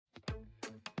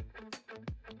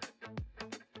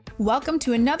Welcome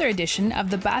to another edition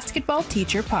of the Basketball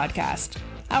Teacher Podcast.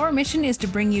 Our mission is to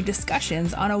bring you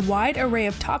discussions on a wide array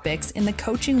of topics in the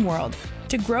coaching world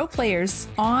to grow players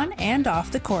on and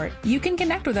off the court. You can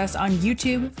connect with us on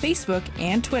YouTube, Facebook,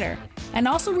 and Twitter, and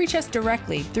also reach us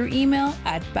directly through email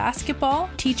at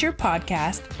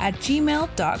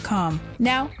basketballteacherpodcast@gmail.com.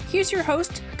 Now, here's your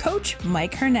host, Coach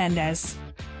Mike Hernandez.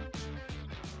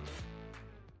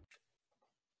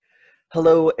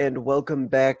 Hello and welcome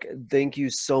back. Thank you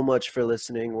so much for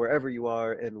listening wherever you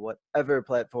are and whatever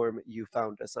platform you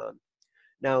found us on.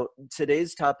 Now,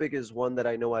 today's topic is one that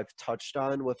I know I've touched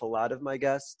on with a lot of my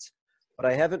guests, but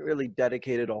I haven't really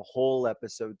dedicated a whole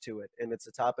episode to it, and it's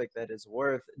a topic that is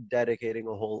worth dedicating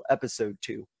a whole episode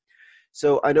to.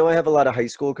 So I know I have a lot of high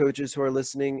school coaches who are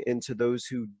listening, and to those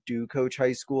who do coach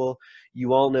high school,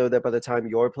 you all know that by the time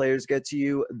your players get to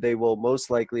you, they will most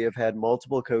likely have had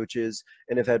multiple coaches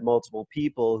and have had multiple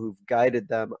people who've guided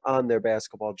them on their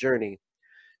basketball journey.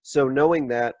 So knowing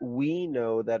that, we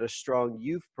know that a strong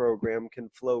youth program can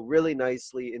flow really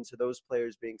nicely into those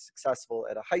players being successful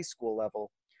at a high school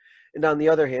level. And on the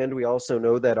other hand, we also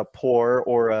know that a poor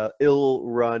or a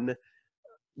ill-run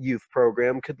youth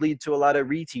program could lead to a lot of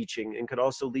reteaching and could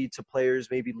also lead to players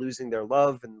maybe losing their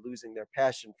love and losing their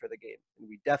passion for the game. And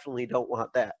we definitely don't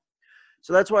want that.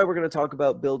 So that's why we're going to talk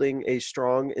about building a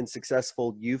strong and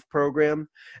successful youth program,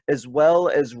 as well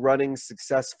as running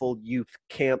successful youth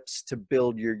camps to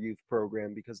build your youth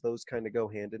program, because those kind of go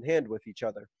hand in hand with each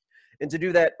other. And to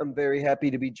do that, I'm very happy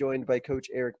to be joined by Coach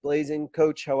Erick Blasing.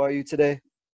 Coach, how are you today?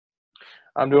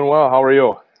 I'm doing well. How are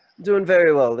you? Doing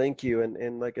very well, thank you.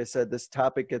 And like I said, this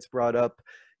topic gets brought up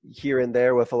here and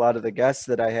there with a lot of the guests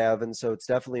that I have, and so it's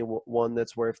definitely one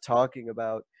that's worth talking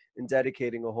about and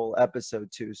dedicating a whole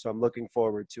episode to. So I'm looking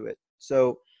forward to it.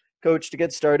 So, Coach, to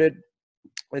get started,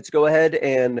 let's go ahead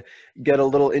and get a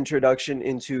little introduction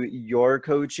into your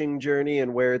coaching journey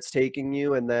and where it's taking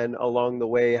you, and then along the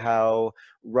way how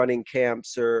running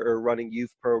camps or running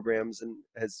youth programs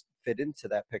has fit into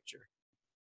that picture.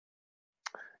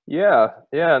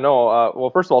 Well,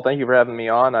 first of all, thank you for having me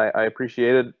on. I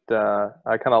appreciate it. I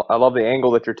love the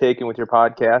angle that you're taking with your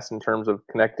podcast in terms of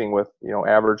connecting with,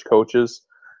 average coaches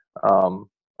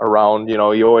around, you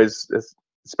always,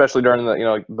 especially during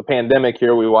the pandemic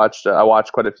here, I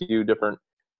watched quite a few different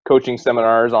coaching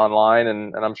seminars online,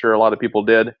 and I'm sure a lot of people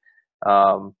did,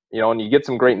 and you get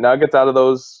some great nuggets out of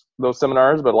those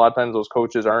seminars, but a lot of times those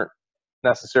coaches aren't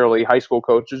necessarily high school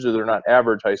coaches, or they're not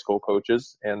average high school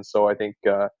coaches. And so I think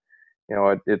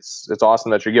it's awesome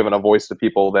that you're giving a voice to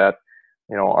people that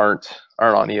aren't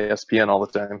on ESPN all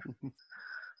the time.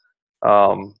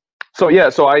 So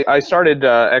I started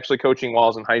actually coaching while I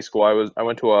was in high school. I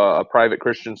went to a private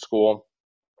Christian school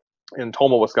in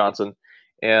Tomah, Wisconsin,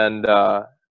 and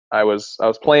I was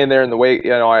playing there in the way,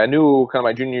 I knew kind of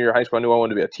my junior year of high school, I knew I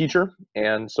wanted to be a teacher,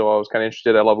 and so I was kind of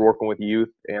interested. I loved working with youth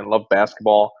and loved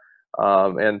basketball.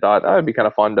 And thought it'd be kind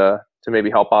of fun to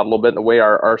maybe help out a little bit. And the way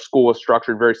our school was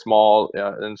structured, very small,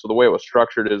 and so the way it was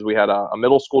structured is we had a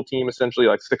middle school team, essentially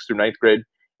like 6th through 9th grade,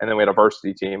 and then we had a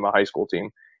varsity team, a high school team.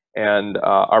 And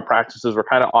our practices were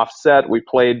kind of offset. We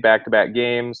played back-to-back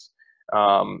games,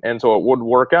 and so it would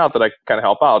work out that I could kind of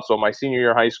help out. So my senior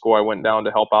year of high school, I went down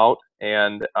to help out,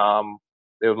 and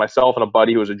it was myself and a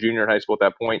buddy who was a junior in high school at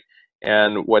that point.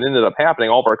 And what ended up happening,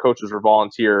 all of our coaches were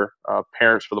volunteer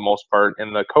parents for the most part,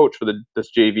 and the coach for this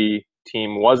JV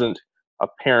team wasn't a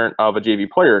parent of a JV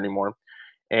player anymore.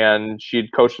 And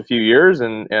she'd coached a few years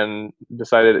and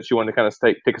decided that she wanted to kind of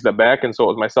take a step back. And so it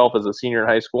was myself as a senior in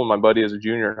high school and my buddy as a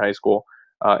junior in high school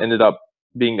ended up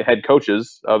being the head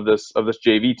coaches of this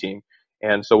JV team.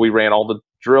 And so we ran all the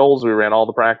drills, we ran all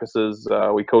the practices,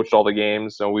 we coached all the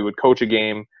games. So we would coach a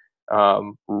game,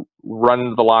 run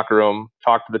into the locker room,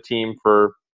 talk to the team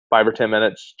for 5 or 10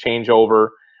 minutes, change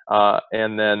over,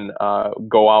 and then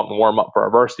go out and warm up for our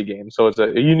varsity game. So it's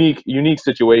a unique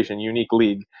situation, unique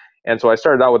league. And so I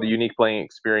started out with a unique playing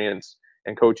experience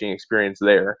and coaching experience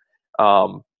there.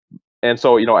 And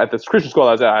so, at this Christian school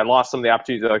I was at, I lost some of the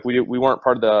opportunities. Like we weren't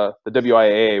part of the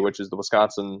WIAA, which is the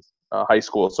Wisconsin High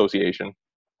School Association.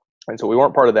 And so we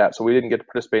weren't part of that. So we didn't get to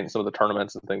participate in some of the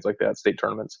tournaments and things like that, state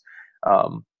tournaments.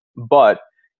 But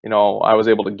I was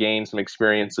able to gain some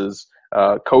experiences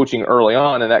coaching early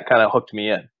on, and that kind of hooked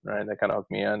me in, right? And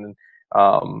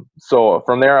so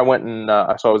from there, I went and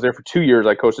so I was there for 2 years.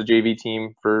 I coached the JV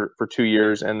team for 2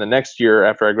 years, and the next year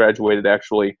after I graduated,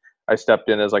 actually, I stepped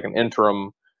in as like an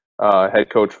interim head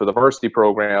coach for the varsity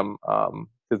program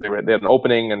because they had an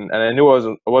opening, and I knew I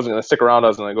wasn't going to stick around. I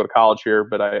was going to go to college here,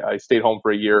 but I stayed home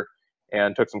for a year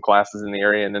and took some classes in the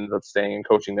area and ended up staying and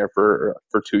coaching there for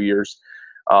 2 years.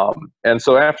 And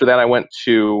so after that, I went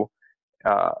to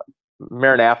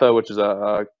Maranatha, which is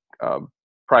a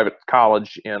private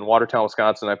college in Watertown,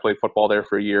 Wisconsin. I played football there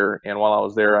for a year, and while I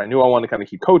was there, I knew I wanted to kind of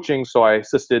keep coaching, so I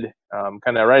assisted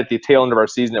kind of right at the tail end of our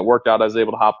season. It worked out. I was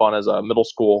able to hop on as a middle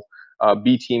school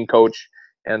B team coach,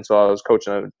 and so I was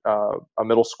coaching a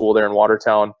middle school there in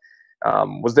Watertown.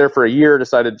 Was there for a year,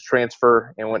 decided to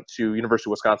transfer, and went to University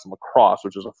of Wisconsin La Crosse,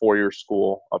 which is a 4-year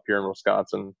school up here in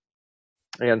Wisconsin.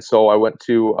 And so I went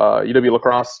to UW La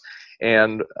Crosse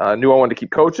and knew I wanted to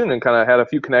keep coaching, and kind of had a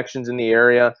few connections in the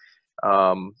area.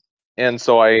 And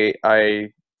so I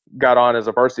got on as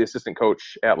a varsity assistant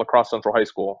coach at La Crosse Central High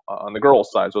School on the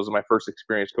girls' side. So it was my first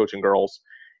experience coaching girls.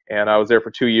 And I was there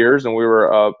for 2 years, and we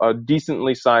were a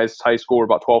decently sized high school. We're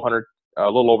about 1,200, a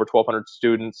little over 1,200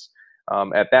 students.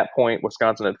 At that point,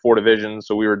 Wisconsin had 4 divisions,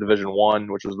 so we were Division I,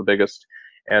 which was the biggest.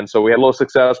 And so we had a little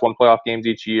success, won playoff games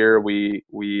each year. We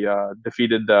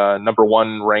defeated the number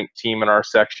 1 ranked team in our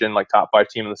section, like top 5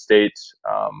 team in the state,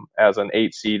 as an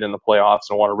 8 seed in the playoffs,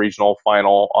 and won a regional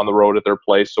final on the road at their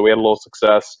place. So we had a little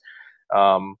success.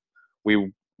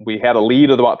 We had a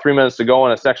lead with about 3 minutes to go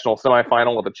in a sectional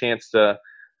semifinal with a chance to,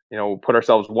 put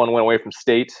ourselves 1 win away from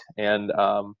state. And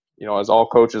as all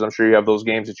coaches, I'm sure you have those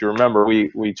games that you remember.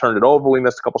 We turned it over. We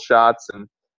missed a couple shots,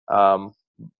 and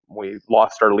we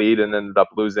lost our lead and ended up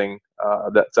losing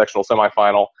that sectional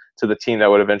semifinal to the team that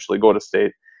would eventually go to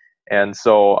state. And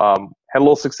so had a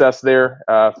little success there.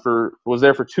 Was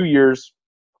there for 2 years.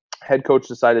 Head coach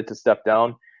decided to step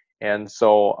down, and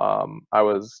so I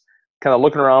was kind of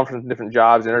looking around for different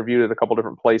jobs, interviewed at a couple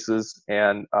different places,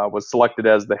 and was selected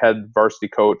as the head varsity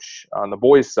coach on the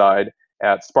boys' side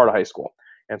at Sparta High School.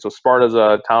 And so Sparta's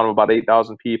a town of about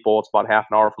 8,000 people. It's about half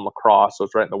an hour from La Crosse, so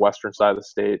it's right in the western side of the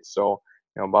state. So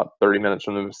about 30 minutes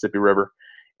from the Mississippi River,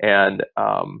 and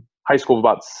high school of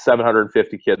about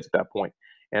 750 kids at that point.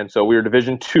 And so we were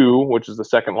Division II, which is the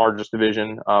second largest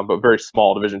division, but very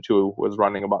small. Division II was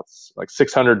running about like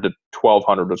 600 to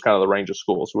 1,200 was kind of the range of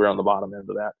schools. So we were on the bottom end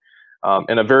of that,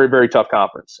 in a very, very tough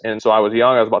conference. And so I was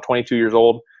young. I was about 22 years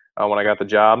old when I got the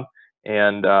job.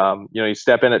 And, you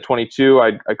step in at 22,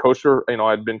 I coached for,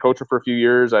 I'd been coaching for a few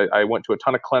years. I went to a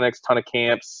ton of clinics, ton of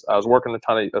camps. I was working a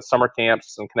ton of summer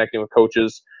camps and connecting with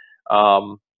coaches,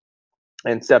 and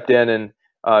stepped in and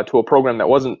to a program that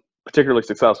wasn't particularly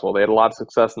successful. They had a lot of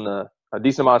success a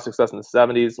decent amount of success in the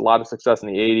 70s, a lot of success in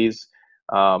the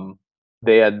 80s.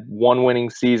 They had 1 winning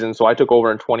season. So I took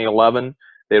over in 2011.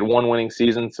 They had 1 winning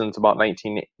season since about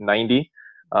 1990.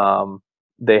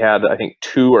 They had, I think,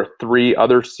 2 or 3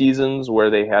 other seasons where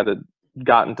they had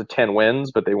gotten to 10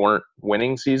 wins, but they weren't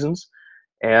winning seasons.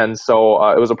 And so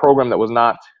it was a program that was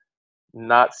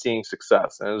not seeing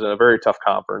success. And it was in a very tough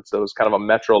conference. It was kind of a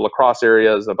metro. La Crosse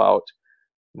area is about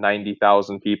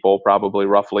 90,000 people, probably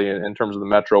roughly in terms of the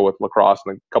metro, with La Crosse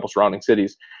and a couple surrounding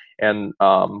cities. And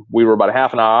we were about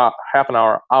half an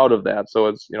hour out of that. So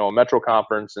it's, a metro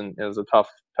conference, and it was a tough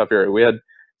area. We had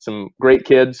some great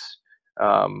kids,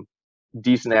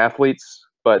 decent athletes,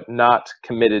 but not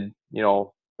committed,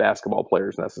 basketball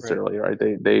players necessarily, right?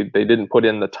 They didn't put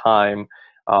in the time,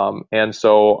 and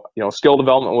so skill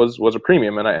development was a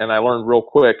premium, and I learned real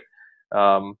quick,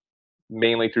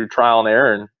 mainly through trial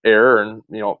and error, and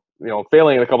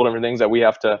failing at a couple different things that we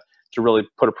have to really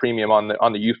put a premium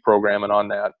on the youth program and on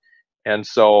that. And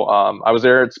so I was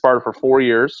there at Sparta for 4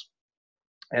 years,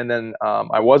 and then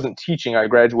I wasn't teaching. I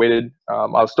graduated. I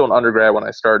was still an undergrad when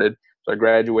I started. So I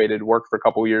graduated, worked for a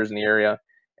couple of years in the area,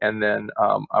 and then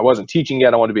I wasn't teaching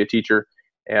yet. I wanted to be a teacher,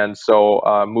 and so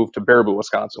moved to Baraboo,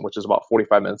 Wisconsin, which is about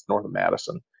 45 minutes north of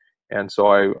Madison. And so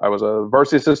I was a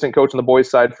varsity assistant coach on the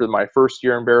boys' side for my first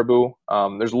year in Baraboo.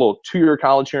 There's a little 2-year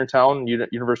college here in town,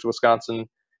 University of Wisconsin.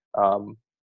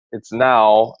 It's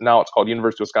now it's called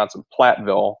University of Wisconsin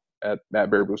Platteville at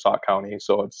Baraboo, Sauk County.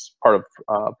 So it's part of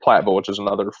Platteville, which is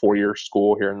another 4-year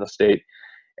school here in the state.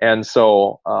 And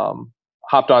so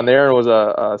hopped on there and was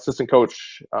a assistant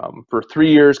coach for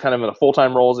 3 years, kind of in a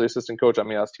full-time role as the assistant coach. I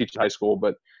mean, I was teaching high school,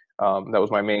 but that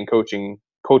was my main coaching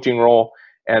role.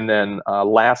 And then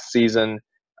last season,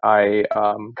 I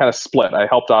kind of split. I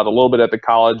helped out a little bit at the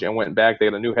college and went back. They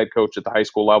had a new head coach at the high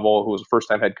school level who was a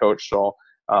first-time head coach. So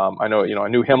I know, I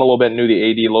knew him a little bit, knew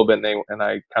the AD a little bit, and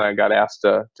I kind of got asked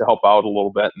to help out a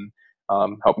little bit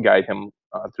and help guide him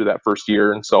through that first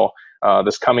year. And so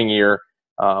this coming year,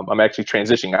 I'm actually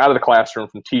transitioning out of the classroom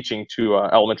from teaching to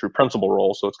elementary principal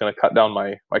role. So it's going to cut down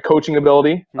my coaching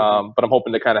ability, but I'm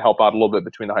hoping to kind of help out a little bit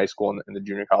between the high school and the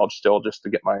junior college still, just to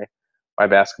get my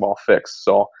basketball fixed.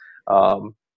 So,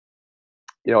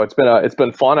 it's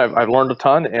been fun. I've learned a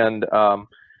ton, and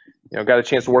got a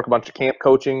chance to work a bunch of camp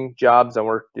coaching jobs. I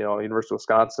worked, University of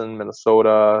Wisconsin,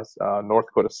 Minnesota, North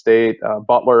Dakota State,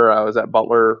 Butler. I was at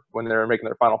Butler when they were making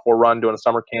their Final Four run, doing a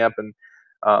summer camp, and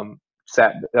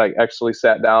actually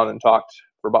sat down and talked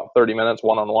for about 30 minutes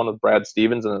one-on-one with Brad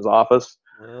Stevens in his office.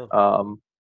 Wow.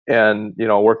 And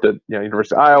worked at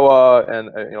University of Iowa and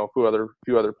a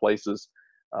few other places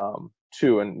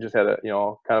too, and just had a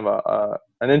kind of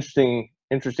an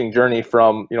interesting journey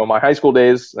from my high school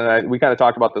days. And we kind of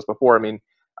talked about this before. I mean,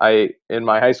 in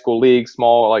my high school league,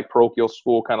 small like parochial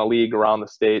school kind of league around the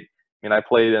state. I mean, I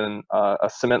played in a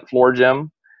cement floor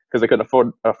gym because they couldn't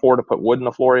afford to put wood in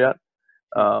the floor yet.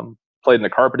 Played in the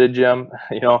carpeted gym.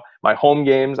 My home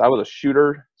games, I was a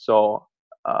shooter, so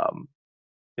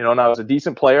and I was a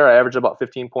decent player. I averaged about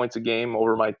 15 points a game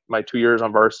over my 2 years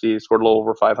on varsity. Scored a little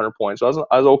over 500 points, so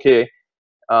I was okay.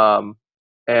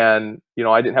 And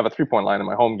I didn't have a 3-point line in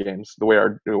my home games. The way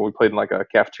we played in like a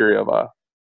cafeteria of a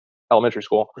elementary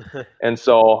school, and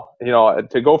so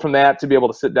to go from that to be able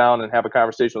to sit down and have a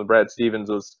conversation with Brad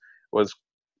Stevens was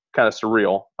kind of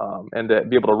surreal, and to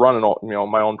be able to run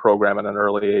my own program at an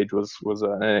early age was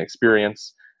an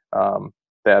experience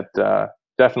that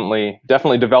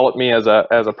definitely developed me as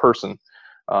a person,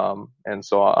 and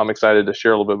so I'm excited to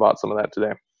share a little bit about some of that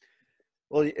today.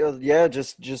 Well, yeah,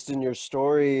 just in your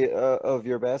story of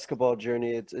your basketball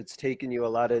journey, it's taken you a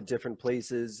lot of different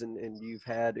places, and you've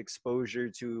had exposure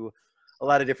to a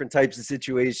lot of different types of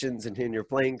situations in your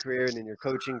playing career and in your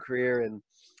coaching career. And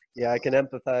yeah, I can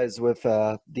empathize with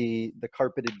the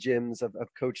carpeted gyms.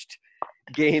 I've coached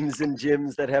games in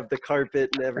gyms that have the carpet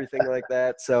and everything like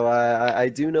that. So I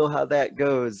do know how that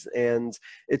goes. And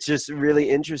it's just really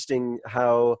interesting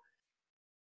how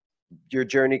your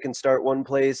journey can start one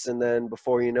place, and then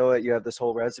before you know it, you have this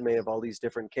whole resume of all these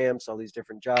different camps, all these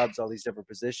different jobs, all these different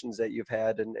positions that you've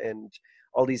had, and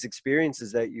all these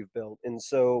experiences that you've built. And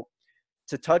so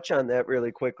to touch on that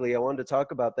really quickly, I wanted to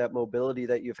talk about that mobility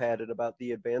that you've had and about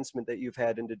the advancement that you've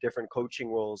had into different coaching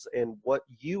roles and what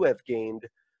you have gained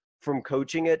from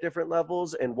coaching at different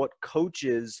levels and what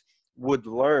coaches would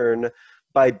learn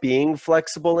by being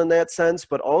flexible in that sense,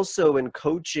 but also in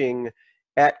coaching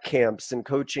at camps and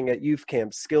coaching at youth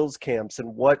camps, skills camps,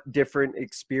 and what different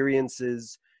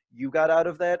experiences you got out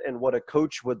of that and what a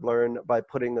coach would learn by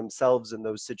putting themselves in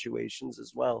those situations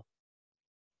as well.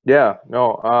 Yeah,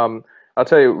 no, I'll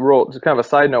tell you, just kind of a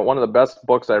side note, one of the best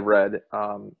books I've read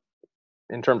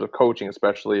in terms of coaching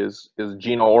especially is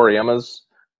Gino Auriemma's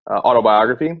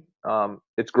autobiography.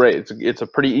 It's great. It's a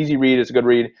pretty easy read. It's a good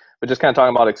read, but just kind of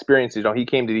talking about experiences. He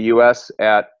came to the U.S.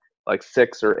 at like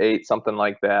 6 or 8, something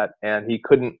like that, and he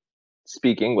couldn't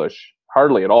speak English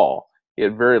hardly at all. He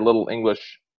had very little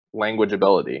English language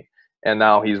ability, and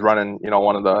now he's running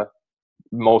one of the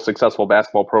most successful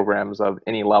basketball programs of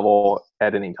any level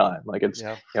at any time. Like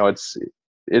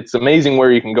it's amazing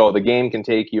where you can go. The game can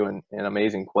take you in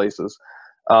amazing places.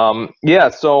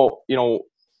 So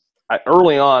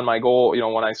early on, my goal,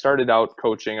 when I started out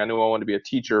coaching, I knew I wanted to be a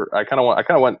teacher. I kind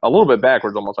of went a little bit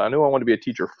backwards almost. I knew I wanted to be a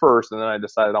teacher first, and then I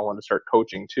decided I wanted to start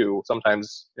coaching too.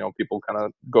 Sometimes, people kind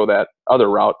of go that other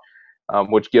route,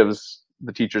 which gives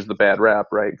the teachers the bad rap,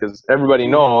 right? Because everybody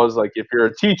knows, like, if you're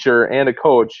a teacher and a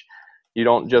coach, you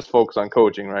don't just focus on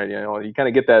coaching, right? You kind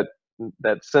of get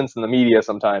that sense in the media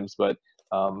sometimes, but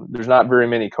there's not very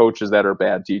many coaches that are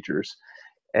bad teachers.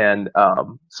 And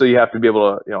so you have to be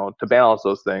able to, to balance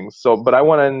those things. So, but I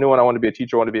knew when I wanted to be a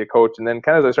teacher, I wanted to be a coach. And then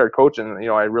kind of as I started coaching,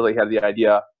 I really had the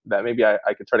idea that maybe I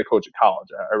could try to coach at college.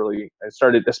 I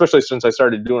started, especially since I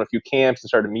started doing a few camps and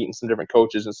started meeting some different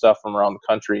coaches and stuff from around the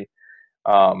country.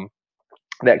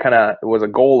 That kind of was a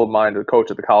goal of mine to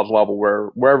coach at the college level,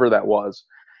 wherever that was.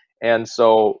 And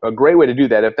so a great way to do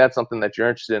that, if that's something that you're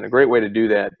interested in, a great way to do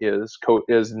that is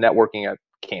networking at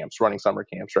camps, running summer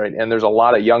camps, right? And there's a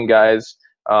lot of young guys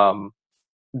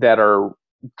that are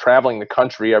traveling the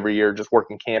country every year, just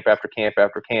working camp after camp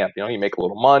after camp. You make a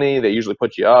little money. They usually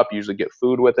put you up. You usually get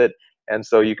food with it. And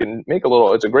so you can make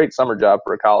it's a great summer job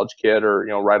for a college kid or,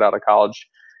 right out of college.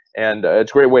 And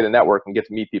it's a great way to network and get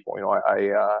to meet people. I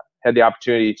had the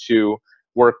opportunity to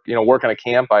work on a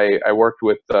camp. I worked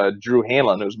with Drew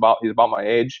Hanlon, he's about my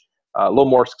age, a little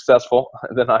more successful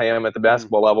than I am at the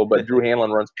basketball level, but Drew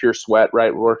Hanlon runs Pure Sweat,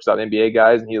 right? Works out NBA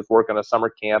guys, and he was working a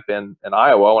summer camp in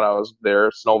Iowa when I was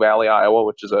there, Snow Valley, Iowa,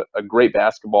 which is a great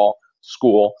basketball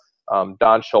school.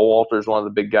 Don Showalter is one of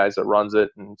the big guys that runs it,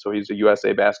 and so he's a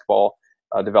USA basketball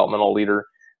developmental leader.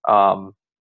 And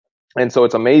so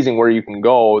it's amazing where you can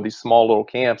go, these small little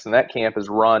camps, and that camp is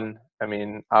run,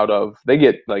 they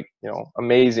get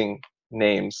amazing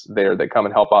names there that come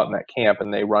and help out in that camp,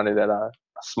 and they run it at a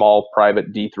small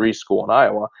private D3 school in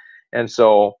Iowa. And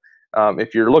so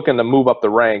if you're looking to move up the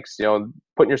ranks,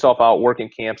 putting yourself out, working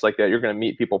camps like that, you're going to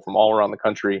meet people from all around the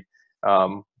country,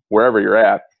 wherever you're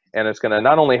at. And it's going to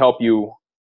not only help you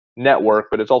network,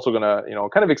 but it's also going to,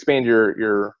 kind of expand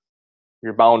your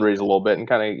boundaries a little bit and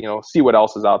kind of, see what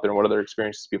else is out there and what other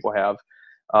experiences people have.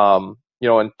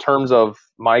 In terms of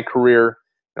my career,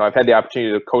 I've had the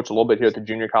opportunity to coach a little bit here at the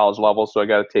junior college level. So I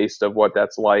got a taste of what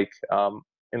that's like,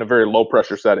 in a very low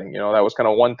pressure setting. That was kind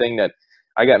of one thing that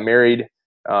I got married,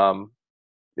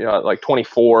 like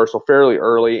 24, so fairly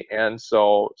early. And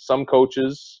so some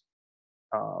coaches,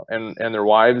 and their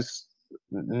wives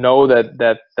know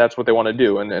that's what they want to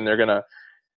do. And they're going to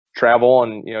travel,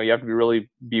 and you have to really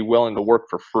be willing to work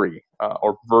for free,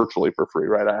 or virtually for free,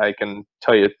 right? I can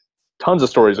tell you tons of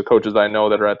stories of coaches I know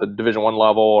that are at the Division I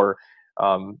level or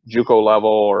JUCO level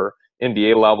or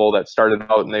NBA level that started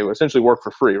out and they essentially work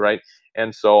for free, right?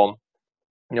 And so,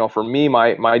 for me,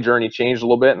 my journey changed a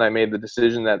little bit, and I made the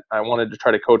decision that I wanted to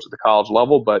try to coach at the college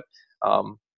level, but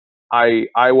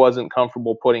I wasn't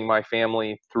comfortable putting my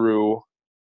family through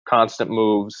constant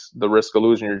moves, the risk of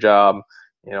losing your job.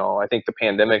 I think the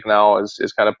pandemic now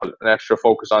is kind of put an extra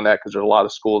focus on that because there's a lot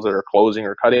of schools that are closing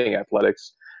or cutting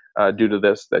athletics due to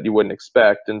this that you wouldn't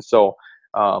expect. And so,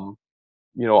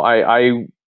 I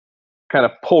kind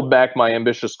of pulled back my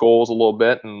ambitious goals a little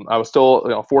bit, and I was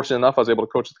still, fortunate enough, I was able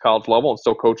to coach at the college level and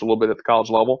still coach a little bit at the college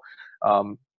level,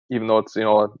 even though it's,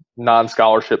 a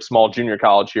non-scholarship small junior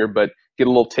college here, but get a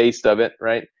little taste of it,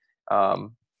 right? Yeah.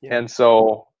 And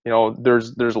so,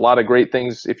 there's a lot of great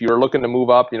things. If you're looking to move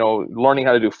up, learning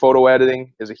how to do photo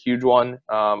editing is a huge one.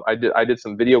 I did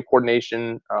some video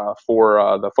coordination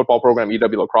for the football program.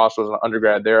 EW Lacrosse was an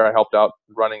undergrad there. I helped out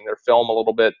running their film a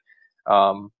little bit,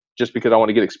 just because I want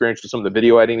to get experience with some of the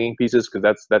video editing pieces,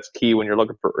 because that's key when you're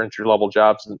looking for entry-level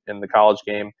jobs in the college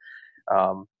game.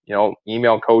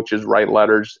 Email coaches, write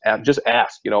letters, just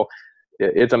ask.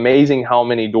 It's amazing how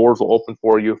many doors will open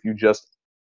for you if you just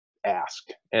ask,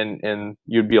 and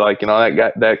you'd be like, that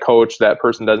guy, that coach, that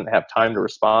person doesn't have time to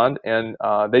respond, and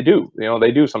they do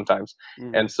sometimes.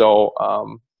 Mm-hmm. And so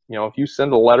if you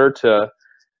send a letter to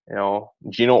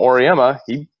Gino Oriema,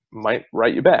 he might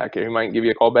write you back. He might give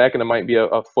you a call back, and it might be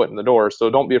a foot in the door. So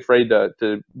don't be afraid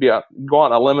to go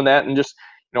on a limb in that, and just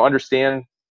understand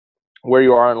where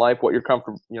you are in life, what your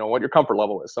comfort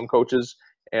level is. Some coaches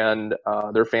and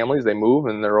their families, they move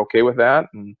and they're okay with that,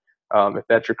 and if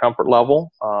that's your comfort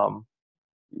level,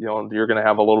 you're going to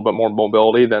have a little bit more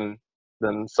mobility than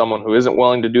someone who isn't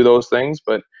willing to do those things.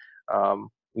 But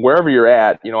wherever you're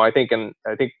at, I think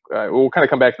we'll kind of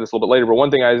come back to this a little bit later. But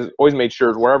one thing I always made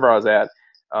sure is wherever I was at,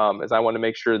 is I wanted to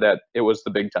make sure that it was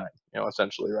the big time,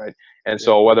 essentially, right? And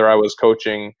so whether I was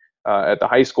coaching at the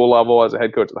high school level as a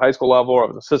head coach at the high school level, or I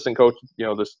was assistant coach,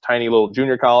 this tiny little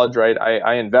junior college, right?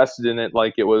 I invested in it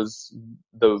like it was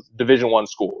the Division I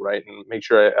school, right? And make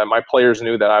sure my players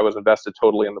knew that I was invested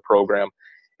totally in the program.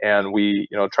 And we,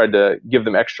 tried to give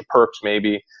them extra perks,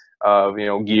 maybe of,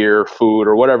 gear, food,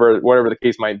 or whatever the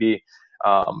case might be.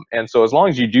 And so as long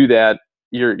as you do that,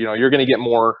 you're going to get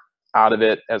more out of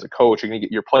it as a coach.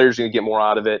 Your players are going to get more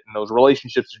out of it, and those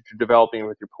relationships that you're developing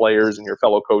with your players and your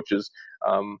fellow coaches,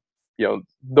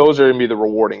 those are going to be the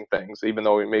rewarding things, even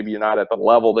though maybe you're not at the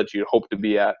level that you hope to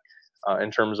be at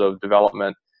in terms of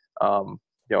development.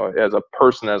 As a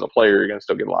person, as a player, you're going to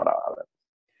still get a lot out of it.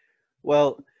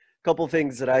 Well, a couple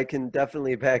things that I can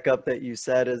definitely back up that you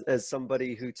said as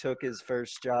somebody who took his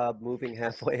first job moving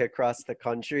halfway across the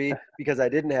country, because I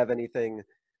didn't have anything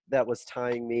that was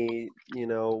tying me,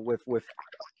 with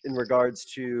in regards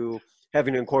to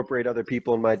having to incorporate other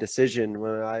people in my decision.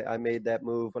 When I made that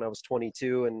move when I was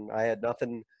 22 and I had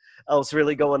nothing else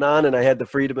really going on, and I had the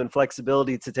freedom and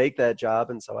flexibility to take that job.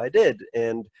 And so I did.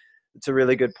 And it's a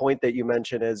really good point that you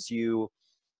mentioned. As you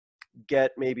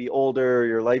get maybe older,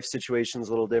 your life situation's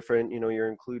a little different, you're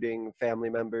including family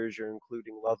members, you're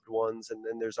including loved ones, and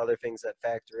then there's other things that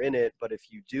factor in it. But if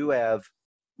you do have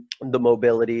the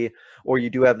mobility, or you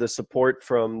do have the support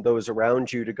from those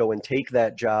around you to go and take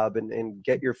that job and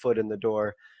get your foot in the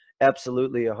door,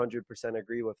 absolutely 100%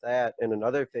 agree with that. And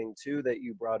another thing too that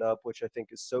you brought up, which I think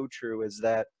is so true, is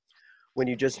that when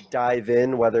you just dive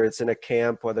in, whether it's in a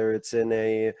camp, whether it's in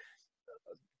a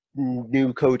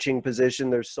new coaching position,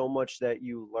 there's so much that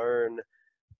you learn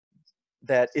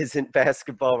that isn't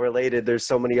basketball related. There's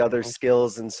so many other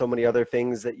skills and so many other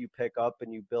things that you pick up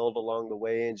and you build along the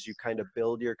way as you kind of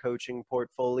build your coaching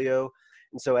portfolio.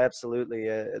 And so absolutely,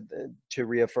 to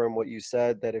reaffirm what you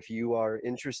said, that if you are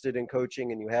interested in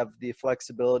coaching and you have the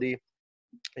flexibility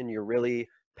and you're really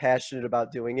passionate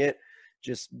about doing it,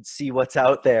 just see what's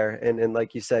out there. And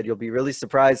like you said, you'll be really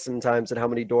surprised sometimes at how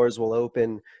many doors will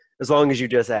open, as long as you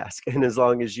just ask and as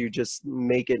long as you just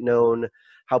make it known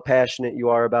how passionate you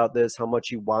are about this, how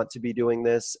much you want to be doing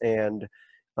this. And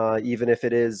even if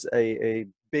it is a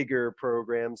bigger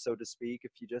program, so to speak,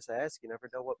 if you just ask, you never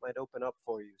know what might open up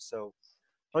for you. So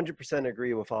 100%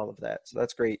 agree with all of that. So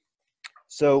that's great.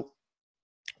 So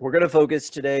we're going to focus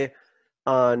today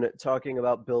on talking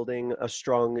about building a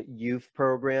strong youth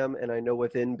program. And I know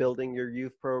within building your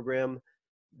youth program,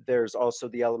 there's also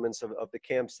the elements of the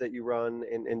camps that you run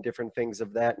and different things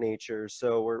of that nature.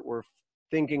 So we're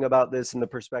thinking about this in the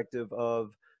perspective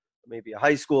of maybe a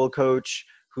high school coach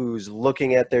who's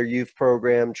looking at their youth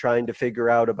program, trying to figure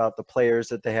out about the players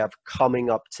that they have coming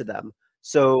up to them.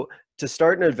 So to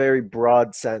start in a very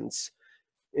broad sense,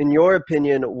 in your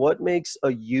opinion, what makes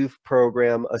a youth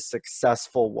program a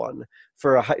successful one?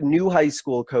 For a new high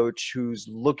school coach who's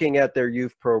looking at their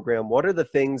youth program, what are the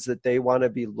things that they want to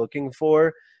be looking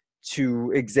for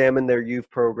to examine their youth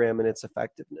program and its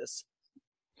effectiveness?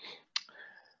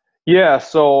 Yeah,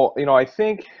 so, I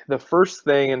think the first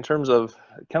thing in terms of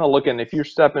kind of looking, if you're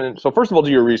stepping in, so first of all,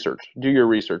 do your research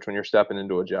when you're stepping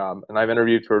into a job. And I've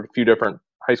interviewed for a few different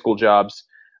high school jobs,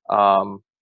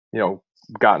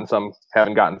 gotten some,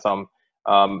 haven't gotten some.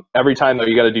 Every time though,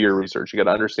 you got to do your research. You got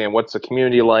to understand what's the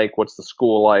community like, what's the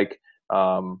school like,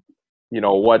 and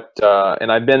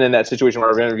I've been in that situation where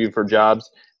I've interviewed for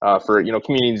jobs for,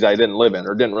 communities I didn't live in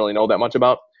or didn't really know that much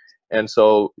about. And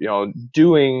so,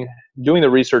 doing the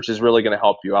research is really going to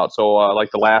help you out. So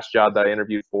like the last job that I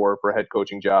interviewed for a head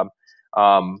coaching job,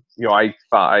 I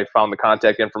found the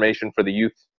contact information for the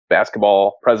youth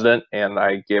basketball president, and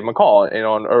I gave him a call,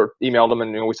 or emailed him,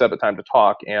 and we set up a time to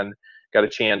talk and got a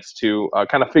chance to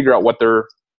kind of figure out what their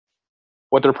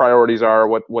priorities are,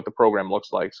 what the program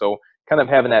looks like. So kind of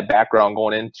having that background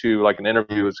going into like an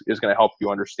interview is going to help you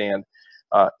understand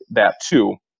that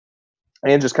too.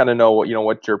 And just kind of know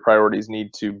what your priorities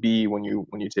need to be when you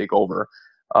take over.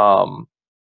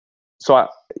 So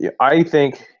I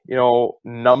think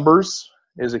numbers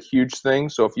is a huge thing.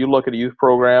 So if you look at a youth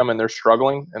program and they're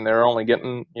struggling and they're only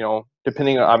getting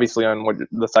depending obviously on what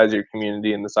the size of your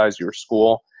community and the size of your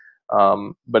school,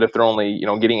 but if they're only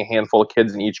getting a handful of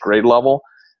kids in each grade level,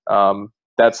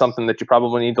 that's something that you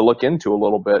probably need to look into a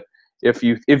little bit. If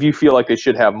you feel like they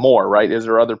should have more, right? Is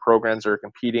there other programs that are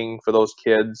competing for those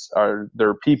kids? Are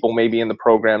there people maybe in the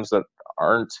programs that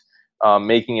aren't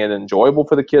making it enjoyable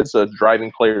for the kids, so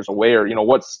driving players away, or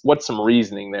what's some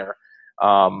reasoning there?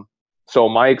 So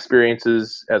my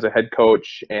experiences as a head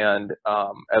coach and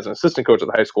as an assistant coach at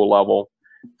the high school level,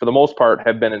 for the most part,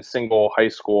 have been in single high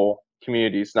school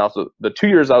communities. Now, so the 2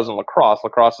 years I was in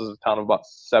lacrosse is a town of about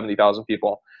 70,000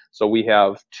 people. So we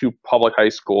have 2 public high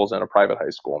schools and a private high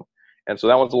school. And so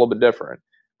that one's a little bit different.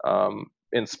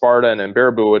 In Sparta and in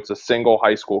Baraboo, it's a single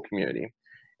high school community.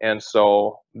 And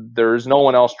so there's no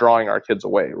one else drawing our kids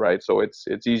away, right? So it's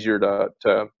easier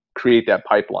to create that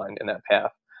pipeline and that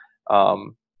path.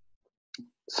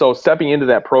 So stepping into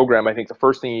that program, I think the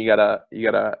first thing you gotta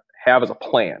have is a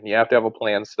plan. You have to have a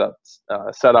plan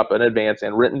set up in advance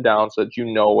and written down so that you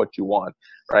know what you want,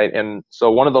 right? And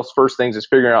so one of those first things is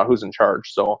figuring out who's in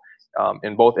charge. So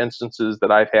in both instances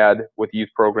that I've had with youth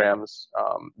programs,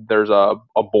 there's a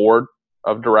board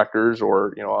of directors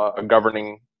or a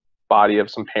governing body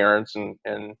of some parents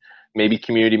and maybe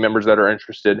community members that are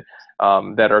interested,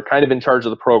 that are kind of in charge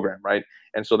of the program, right?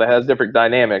 And so that has different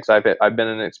dynamics. I've been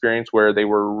in an experience where they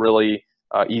were really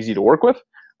easy to work with,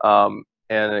 and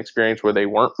an experience where they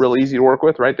weren't really easy to work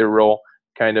with, right? They're real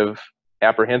kind of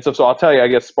apprehensive. So I'll tell you, I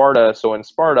guess Sparta. So in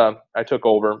Sparta, I took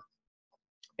over,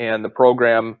 and the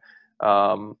program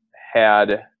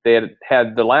had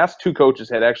the last 2 coaches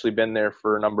had actually been there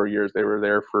for a number of years. They were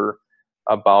there for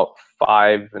about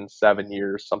 5 and 7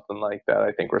 years, something like that,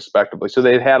 I think, respectively. So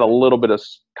they had a little bit of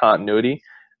continuity,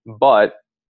 but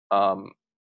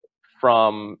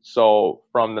from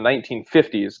the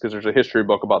 1950s, because there's a history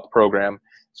book about the program.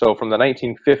 So from the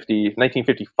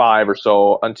 1955 or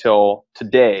so until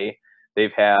today,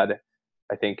 they've had,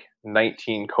 I think,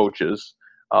 19 coaches.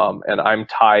 And I'm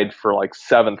tied for like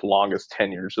 7th longest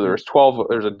tenure. So there's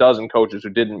a dozen coaches who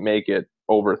didn't make it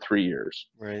over 3 years.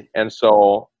 Right. And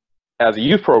so as a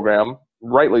youth program,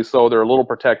 rightly so, they're a little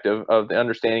protective of the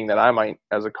understanding that I might,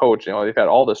 as a coach, they've had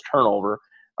all this turnover,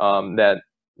 that,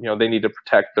 they need to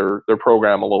protect their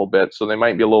program a little bit. So they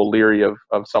might be a little leery of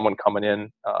someone coming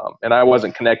in. And I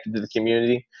wasn't connected to the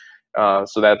community.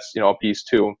 So that's, a piece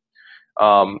too.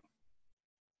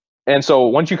 And so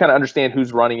once you kind of understand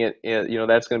who's running it,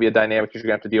 that's going to be a dynamic you're going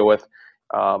to have to deal with.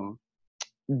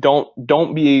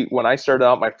 Don't be, when I started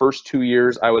out, my first 2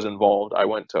 years, I was involved. I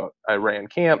ran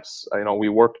camps. We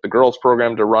worked the girls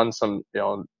program to run some,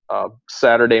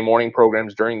 Saturday morning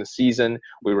programs during the season.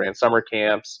 We ran summer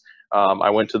camps. I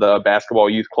went to the basketball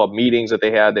youth club meetings that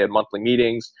they had. They had monthly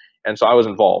meetings. And so I was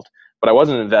involved, but I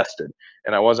wasn't invested,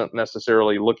 and I wasn't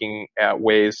necessarily looking at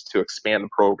ways to expand the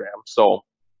program. So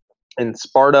in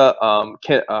Sparta,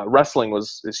 wrestling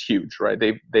is huge, right?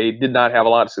 They did not have a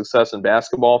lot of success in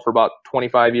basketball for about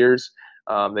 25 years.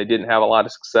 They didn't have a lot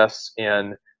of success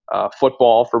in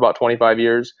football for about 25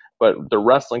 years, but the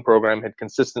wrestling program had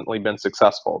consistently been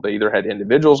successful. They either had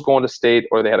individuals going to state,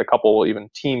 or they had a couple even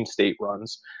team state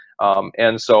runs.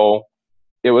 And so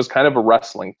it was kind of a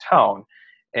wrestling town.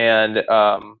 And, as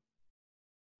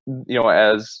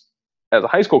a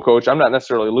high school coach, I'm not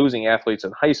necessarily losing athletes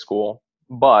in high school,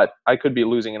 but I could be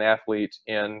losing an athlete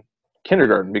in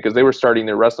kindergarten because they were starting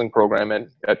their wrestling program at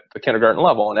the kindergarten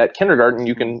level. And at kindergarten,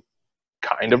 you can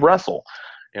kind of wrestle,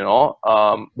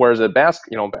 whereas at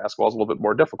basketball is a little bit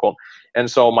more difficult. And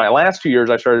so my last 2 years,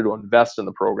 I started to invest in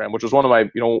the program, which was one of my,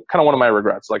 kind of one of my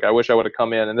regrets. Like, I wish I would have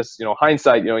come in, and this,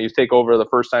 hindsight, you take over the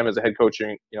first time as a head coach,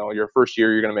 your first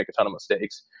year, you're going to make a ton of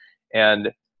mistakes.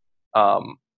 And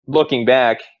looking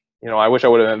back, I wish I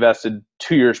would have invested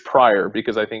 2 years prior,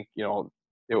 because I think,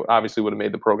 it obviously would have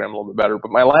made the program a little bit better. But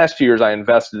my last 2 years, I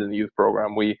invested in the youth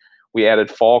program. We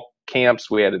added fall camps,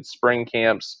 we added spring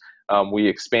camps. We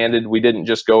expanded. We didn't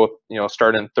just go,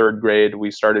 start in third grade. We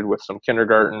started with some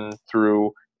kindergarten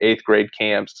through eighth grade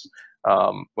camps.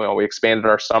 We expanded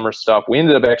our summer stuff. We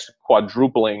ended up actually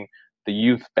quadrupling the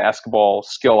youth basketball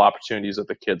skill opportunities that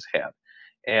the kids had,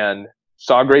 and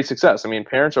saw great success. I mean,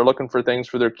 parents are looking for things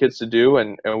for their kids to do,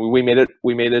 and we made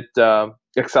it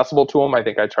accessible to them. I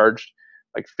think I charged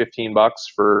like $15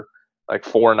 for like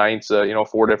 4 nights,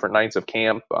 4 different nights of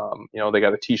camp. They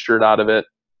got a T-shirt out of it.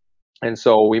 And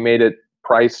so we made it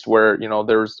priced where,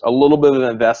 there's a little bit of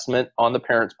investment on the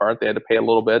parents' part. They had to pay a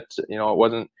little bit. It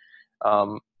wasn't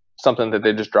something that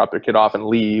they just drop their kid off and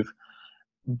leave.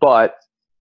 But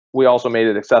we also made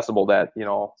it accessible that,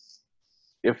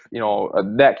 if,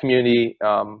 that community,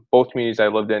 both communities I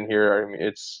lived in here, I mean,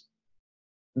 it's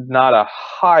not a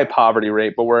high poverty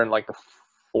rate, but we're in like the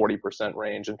 40%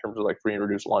 range in terms of like free and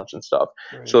reduced lunch and stuff.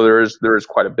 Right. So there is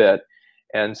quite a bit.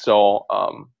 And so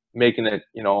making it,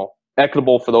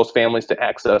 equitable for those families to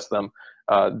access them,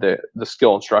 the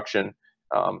skill instruction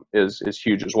is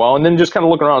huge as well. And then just kind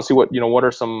of looking around and see what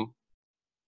are some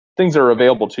things that are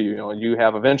available to you. You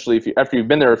have eventually, after you've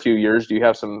been there a few years, do you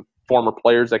have some former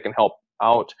players that can help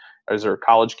out? Is there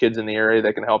college kids in the area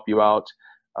that can help you out?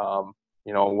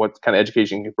 What kind of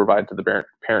education you can provide to the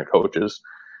parent coaches?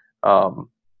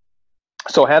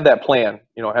 So have that plan,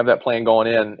 going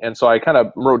in. And so I kind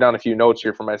of wrote down a few notes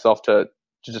here for myself to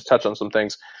just touch on some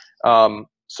things.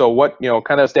 So what,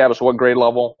 kind of establish what grade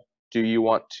level do you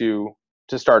want to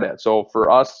start at? So for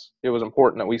us, it was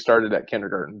important that we started at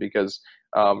kindergarten, because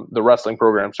the wrestling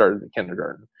program started at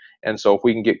kindergarten. And so if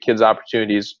we can get kids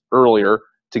opportunities earlier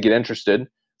to get interested,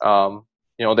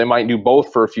 they might do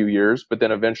both for a few years, but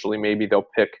then eventually maybe they'll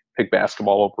pick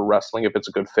basketball over wrestling if it's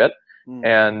a good fit.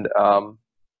 And,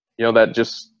 that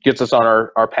just gets us on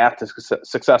our path to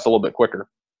success a little bit quicker.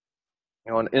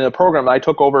 In a program I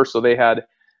took over, so they had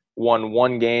won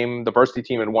one game. The varsity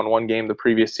team had won one game the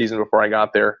previous season before I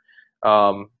got there.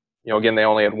 Again, they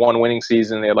only had one winning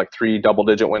season. They had like 3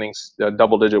 double-digit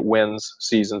wins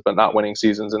seasons, but not winning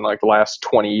seasons in like the last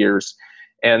 20 years.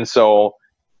 And so,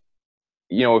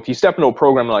 if you step into a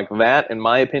program like that, in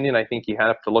my opinion, I think you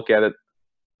have to look at it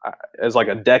as like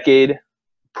a decade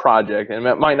project. And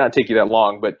it might not take you that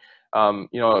long, but,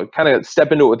 kind of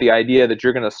step into it with the idea that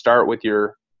you're going to start with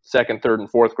your second, third,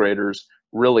 and fourth graders,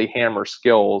 really hammer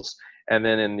skills. And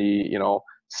then in the,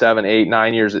 7, 8,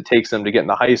 9 years it takes them to get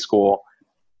into high school,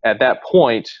 at that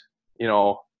point,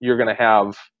 you're going to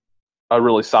have a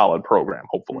really solid program,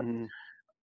 hopefully.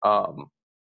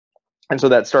 And so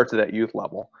that starts at that youth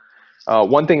level.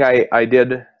 One thing I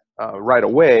did right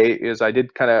away is I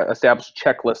did kind of establish a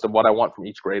checklist of what I want from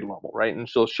each grade level, right? And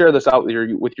so share this out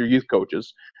with your youth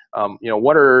coaches.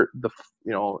 What are the,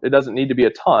 it doesn't need to be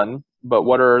a ton, but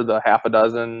what are the half a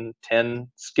dozen, 10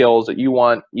 skills that you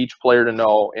want each player to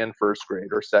know in first grade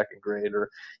or second grade or,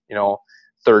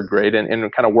 third grade, and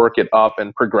kind of work it up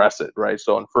and progress it, right?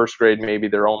 So in first grade, maybe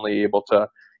they're only able to,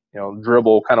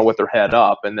 dribble kind of with their head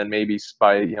up, and then maybe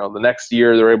by, the next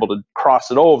year they're able to cross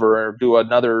it over or do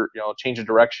another, change of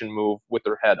direction move with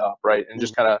their head up, right? And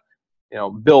just kind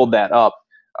of, build that up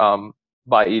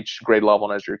by each grade level.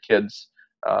 And as your kids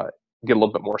get a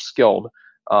little bit more skilled,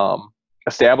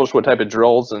 establish what type of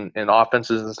drills and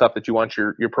offenses and stuff that you want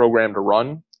your program to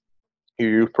run, your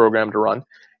youth program to run,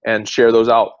 and share those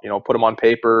out, put them on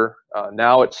paper.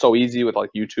 Now it's so easy with like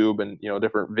YouTube and,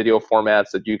 different video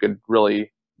formats that you could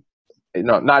really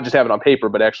not just have it on paper,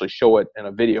 but actually show it in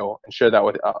a video and share that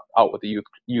out with the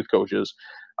youth coaches.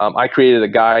 I created a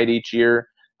guide each year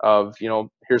of,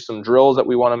 here's some drills that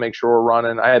we want to make sure we're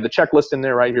running. I had the checklist in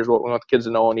there, right? Here's what we want the kids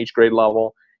to know in each grade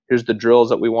level. Here's the drills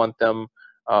that we want them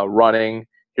running.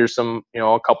 Here's some,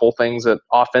 a couple things that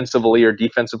offensively or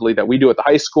defensively that we do at the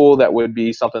high school that would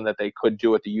be something that they could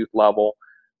do at the youth level.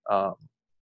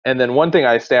 And then one thing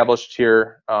I established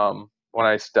here when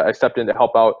I stepped in to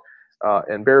help out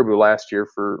in Baraboo last year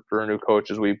for a new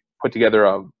coach is we put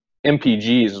together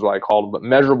MPGs is what I called them, but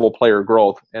measurable player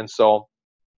growth. And so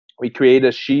we created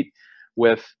a sheet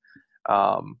with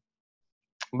I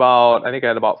think I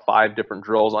had about 5 different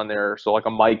drills on there. So like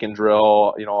a mic and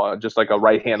drill, just like a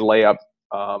right hand layup,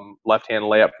 left hand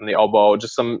layup from the elbow,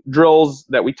 just some drills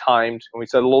that we timed, and we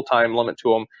set a little time limit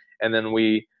to them. And then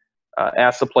we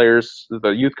asked the players, the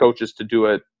youth coaches, to do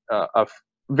it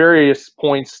various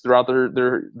points throughout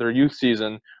their youth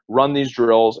season, run these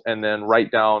drills, and then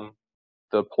write down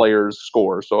the players'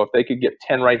 score. So if they could get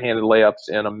 10 right-handed layups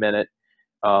in a minute,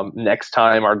 next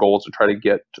time our goal is to try to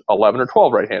get 11 or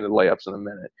 12 right-handed layups in a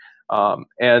minute.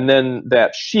 And then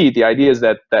that sheet, the idea is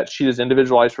that sheet is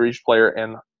individualized for each player,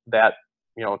 and that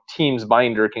team's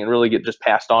binder can really get just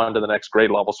passed on to the next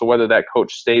grade level. So whether that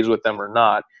coach stays with them or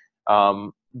not,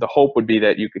 the hope would be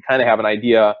that you could kind of have an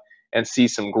idea and see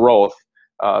some growth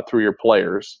through your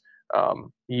players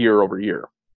year over year.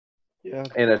 Yeah.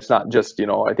 And it's not just,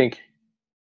 I think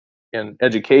in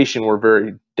education, we're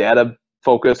very data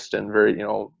focused and very,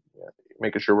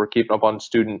 making sure we're keeping up on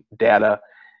student data.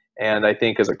 And I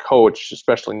think as a coach,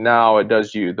 especially now, it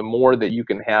does the more that you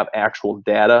can have actual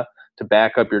data to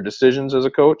back up your decisions as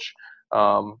a coach,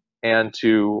 and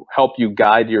to help you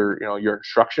guide your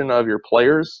instruction of your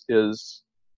players is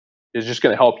just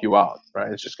going to help you out,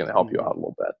 right? It's just going to help you out a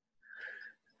little bit.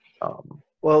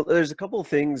 Well, there's a couple of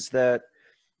things that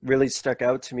really stuck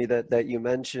out to me that you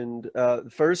mentioned.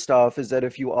 First off is that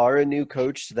if you are a new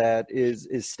coach that is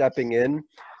stepping in,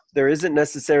 there isn't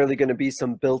necessarily going to be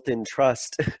some built-in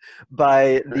trust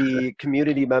by the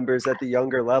community members at the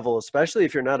younger level, especially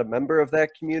if you're not a member of that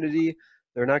community.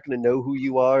 They're not going to know who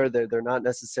you are. They're not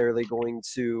necessarily going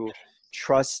to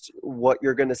trust what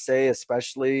you're going to say,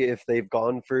 especially if they've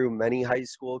gone through many high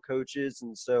school coaches.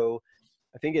 And so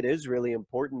I think it is really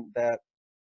important that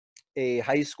a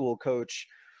high school coach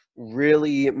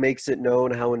really makes it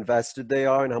known how invested they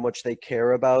are and how much they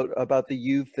care about the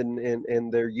youth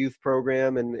and their youth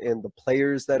program and the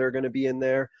players that are going to be in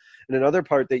there. And another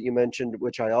part that you mentioned,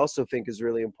 which I also think is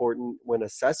really important when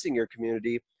assessing your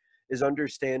community, is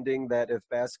understanding that if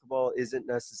basketball isn't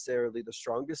necessarily the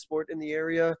strongest sport in the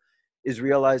area, is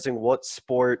realizing what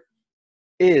sport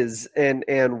is and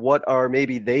what are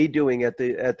maybe they doing at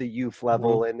the youth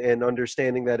level, and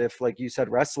understanding that if, like you said,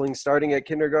 wrestling starting at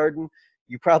kindergarten,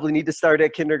 you probably need to start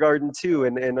at kindergarten too,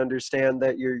 and understand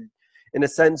that you're, in a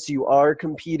sense, you are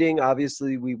competing.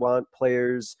 Obviously, we want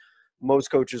players,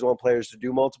 most coaches want players to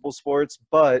do multiple sports,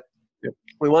 but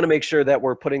we want to make sure that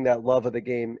we're putting that love of the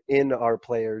game in our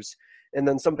players. And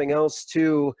then something else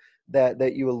too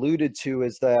that you alluded to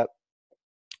is that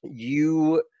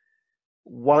you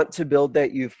want to build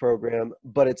that youth program,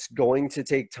 but it's going to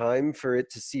take time for it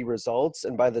to see results.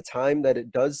 And by the time that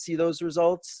it does see those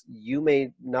results, you may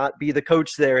not be the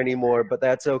coach there anymore, but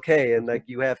that's okay. And like,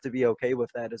 you have to be okay with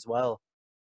that as well.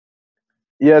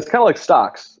 Yeah, it's kind of like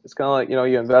stocks. It's kind of like,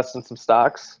 you invest in some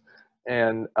stocks,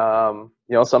 and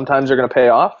sometimes they're going to pay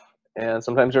off and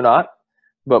sometimes they're not,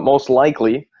 but most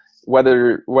likely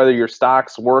whether your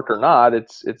stocks work or not,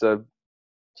 it's a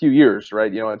few years,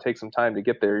 right? It takes some time to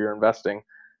get there. You're investing.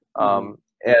 And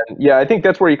yeah, I think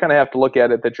that's where you kind of have to look at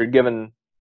it, that you're giving,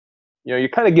 you're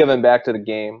kind of giving back to the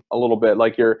game a little bit.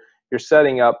 Like you're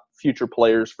setting up future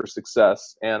players for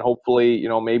success, and hopefully,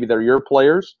 maybe they're your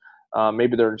players,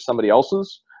 maybe they're somebody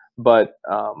else's, but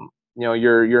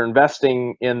you're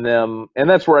investing in them. And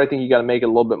that's where I think you got to make it a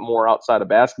little bit more outside of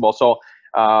basketball. So,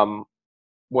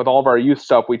 with all of our youth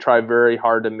stuff, we try very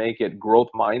hard to make it growth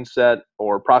mindset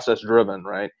or process driven,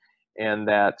 right? And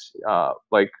that,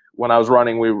 like when I was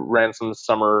running, we ran some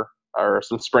summer or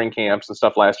some spring camps and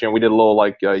stuff last year. And we did a little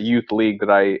youth league that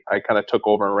I kind of took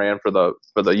over and ran for the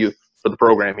youth, for the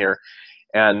program here.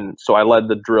 And so I led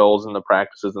the drills and the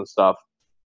practices and stuff.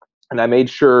 And I made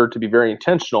sure to be very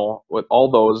intentional with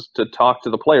all those, to talk to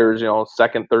the players,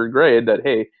 second, third grade, that,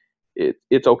 hey,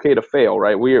 it's okay to fail,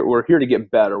 right? We're here to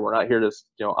get better. We're not here to,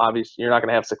 obviously you're not going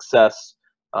to have success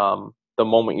the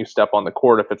moment you step on the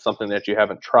court if it's something that you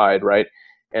haven't tried, right?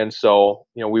 And so,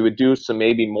 we would do some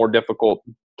maybe more difficult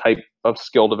type of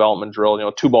skill development drill,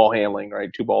 2-ball handling, right?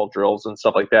 2-ball drills and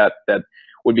stuff like that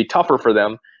would be tougher for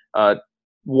them.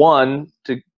 One,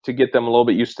 to to get them a little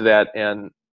bit used to that and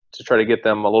to try to get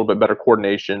them a little bit better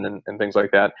coordination and things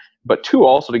like that. But two,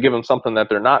 also to give them something that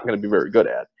they're not going to be very good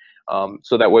at.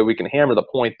 So that way we can hammer the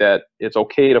point that it's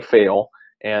okay to fail,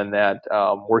 and that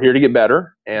we're here to get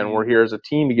better, and we're here as a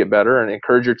team to get better, and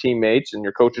encourage your teammates, and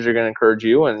your coaches are going to encourage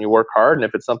you, and you work hard. And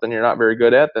if it's something you're not very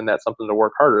good at, then that's something to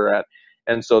work harder at.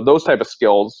 And so those type of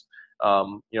skills,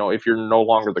 if you're no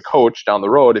longer the coach down the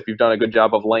road, if you've done a good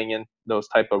job of laying in those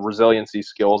type of resiliency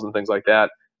skills and things like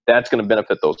that, that's going to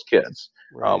benefit those kids,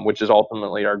 Right. Which is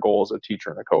ultimately our goal as a teacher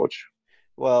and a coach.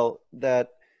 Well, that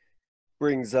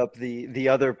brings up the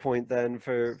other point then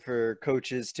for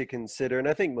coaches to consider, and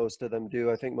I think most of them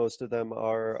do. I think most of them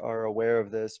are aware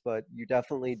of this, but you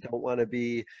definitely don't want to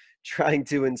be trying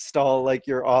to install like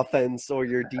your offense or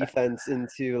your defense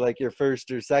into like your first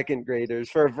or second graders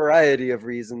for a variety of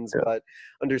reasons. Yeah. But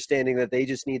understanding that they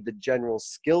just need the general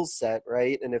skill set,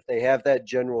 right? And if they have that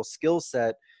general skill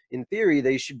set, in theory,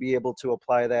 they should be able to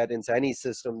apply that into any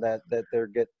system that they're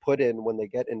get put in when they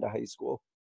get into high school.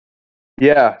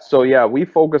 Yeah. So yeah, we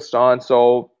focused on,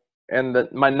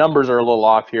 my numbers are a little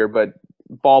off here, but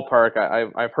ballpark,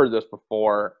 I've heard this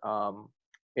before.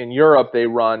 In Europe, they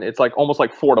run, it's like almost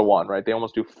like 4-to-1, right? They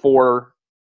almost do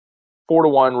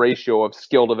 4-to-1 ratio of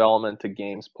skill development to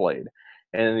games played.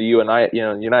 And in the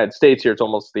United States here, it's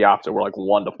almost the opposite. We're like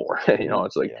 1-to-4.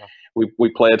 It's like, Yeah. we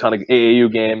play a ton of AAU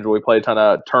games, or we play a ton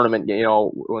of tournament.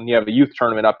 When you have a youth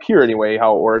tournament up here, anyway,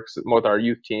 how it works with our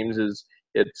youth teams is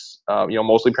it's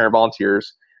mostly parent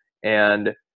volunteers,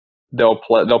 and they'll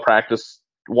practice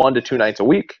 1 to 2 nights a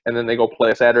week, and then they go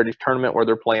play a Saturday tournament where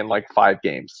they're playing like 5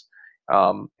 games.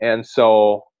 And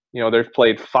so they've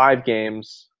played 5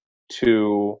 games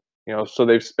so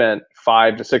they've spent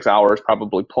 5 to 6 hours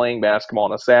probably playing basketball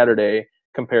on a Saturday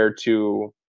compared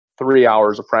to 3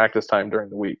 hours of practice time during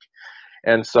the week.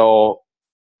 And so,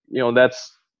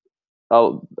 that's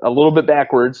a little bit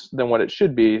backwards than what it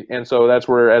should be. And so that's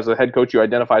where, as a head coach, you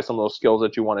identify some of those skills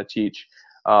that you want to teach.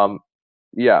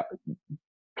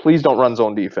 Please don't run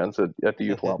zone defense at the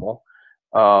youth level,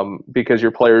 because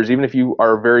your players, even if you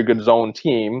are a very good zone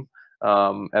team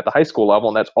at the high school level,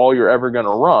 and that's all you're ever going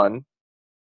to run,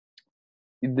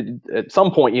 at some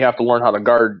point you have to learn how to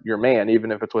guard your man,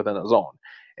 even if it's within a zone.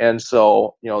 And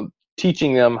so,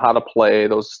 teaching them how to play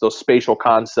those spatial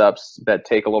concepts that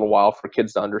take a little while for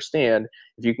kids to understand,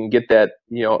 if you can get that,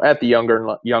 at the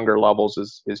younger levels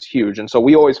is huge. And so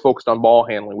we always focused on ball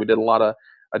handling. We did a lot of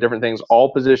different things,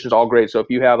 all positions, all grades. So if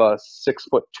you have a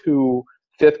 6'2"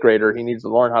 5th grader, he needs to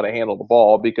learn how to handle the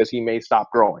ball because he may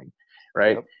stop growing,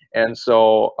 right? Yep. And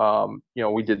so,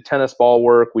 we did tennis ball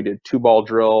work. We did 2-ball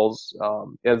drills.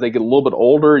 As they get a little bit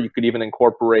older, you could even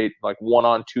incorporate like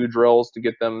 1-on-2 drills to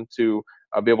get them to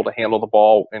be able to handle the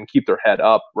ball and keep their head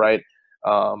up, right?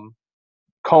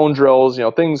 Cone drills,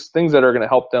 things that are going to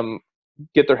help them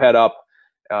get their head up,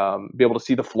 be able to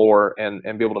see the floor and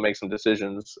be able to make some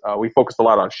decisions. We focused a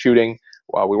lot on shooting.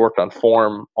 We worked on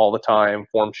form all the time,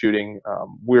 form shooting.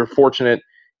 We were fortunate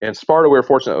in Sparta. We were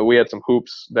fortunate that we had some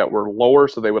hoops that were lower,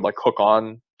 so they would like hook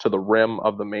on to the rim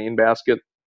of the main basket.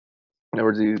 There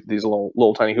were these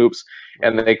little tiny hoops,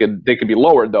 and they could be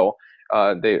lowered though.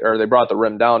 They brought the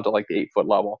rim down to like the 8-foot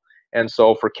level. And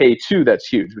so for K2, that's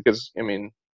huge because,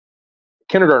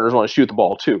 kindergartners want to shoot the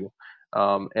ball too.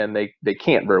 And they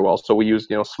can't very well. So we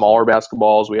used, smaller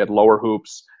basketballs. We had lower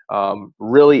hoops.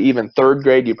 Really, even 3rd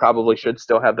grade, you probably should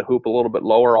still have the hoop a little bit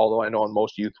lower, although I know in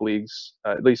most youth leagues,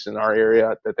 at least in our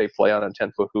area, that they play on a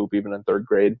 10-foot hoop even in 3rd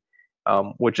grade,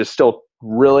 which is still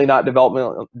really not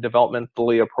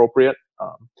developmentally appropriate.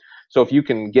 So if you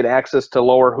can get access to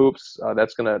lower hoops,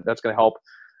 that's gonna help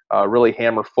really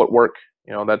hammer footwork.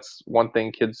 That's one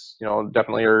thing kids,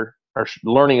 definitely are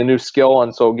learning a new skill,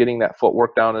 and so getting that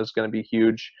footwork down is going to be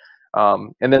huge.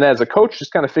 And then as a coach,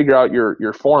 just kind of figure out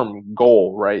your form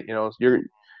goal, right?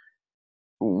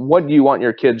 What do you want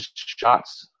your kids'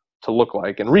 shots to look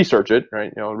like, and research it,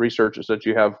 right? Research is that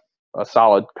you have a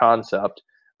solid concept.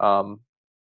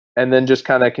 And then just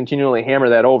kind of continually hammer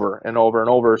that over and over and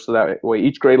over, so that way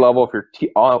each grade level, if you're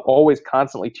always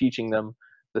constantly teaching them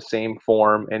the same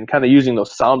form and kind of using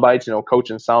those sound bites,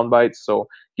 coaching sound bites. So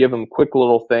give them quick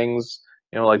little things,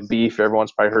 like beef.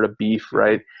 Everyone's probably heard of beef,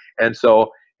 right? And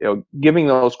so, giving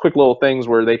those quick little things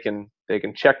where they can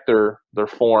check their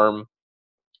form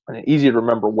in an easy to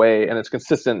remember way, and it's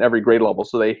consistent in every grade level.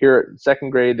 So they hear it in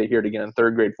 2nd grade, they hear it again in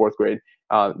 3rd grade, 4th grade.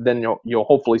 Then you'll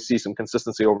hopefully see some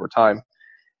consistency over time.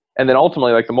 And then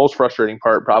ultimately, like the most frustrating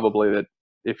part, probably, that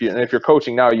if you're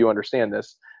coaching now, you understand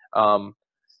this.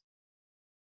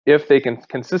 If they can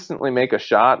consistently make a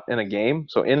shot in a game,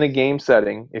 so in a game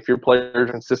setting, if your players are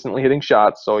consistently hitting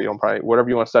shots, so probably whatever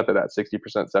you want to set that at,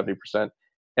 60%, 70%,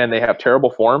 and they have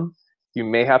terrible form, you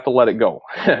may have to let it go.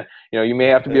 You may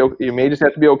just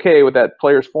have to be okay with that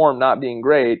player's form not being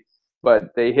great,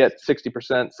 but they hit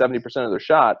 60%, 70% of their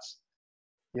shots.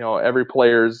 Every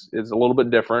player's is a little bit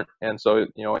different, and so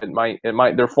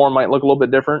their form might look a little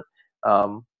bit different.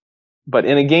 But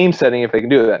in a game setting, if they can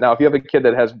do that. Now, if you have a kid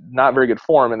that has not very good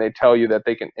form and they tell you that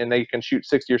they can shoot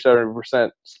 60 or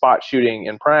 70% spot shooting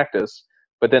in practice,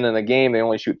 but then in a game they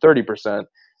only shoot 30%,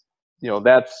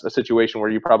 that's a situation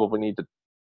where you probably need to,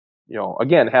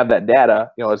 again, have that data,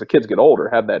 as the kids get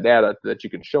older, have that data that you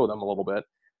can show them a little bit.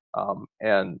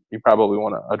 And you probably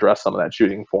want to address some of that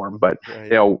shooting form, but,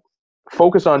 right.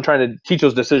 Focus on trying to teach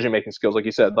those decision-making skills. Like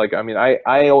you said,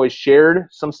 I always shared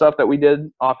some stuff that we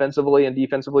did offensively and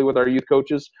defensively with our youth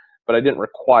coaches, but I didn't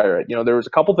require it. There was a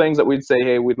couple things that we'd say,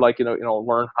 hey, we'd like,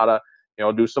 learn how to,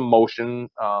 do some motion,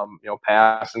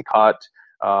 pass and cut,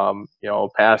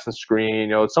 pass and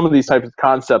screen, some of these types of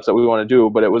concepts that we want to do,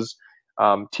 but it was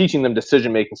teaching them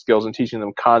decision-making skills and teaching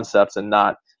them concepts and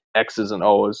not X's and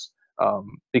O's.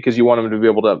 Because you want them to be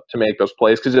able to make those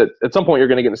plays. Because at some point you're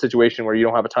going to get in a situation where you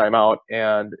don't have a timeout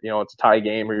and it's a tie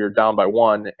game or you're down by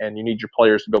one and you need your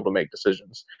players to be able to make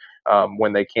decisions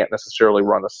when they can't necessarily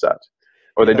run a set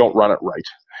or they don't run it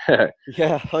right.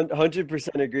 Yeah,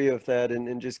 100% agree with that,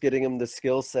 and just getting them the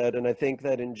skill set. And I think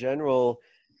that in general,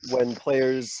 when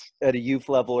players at a youth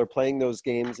level are playing those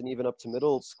games and even up to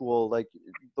middle school, like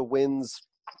the wins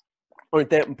aren't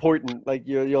that important. Like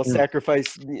you'll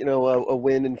sacrifice, a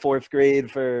win in fourth grade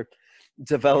for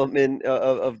development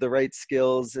of the right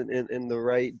skills and the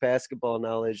right basketball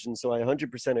knowledge. And so I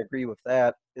 100% agree with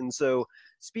that. And so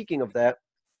speaking of that,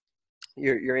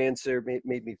 your answer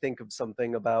made me think of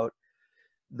something about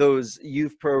those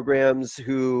youth programs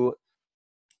who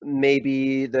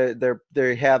maybe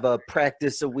they have a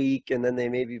practice a week and then they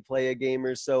maybe play a game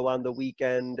or so on the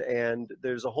weekend, and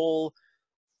there's a whole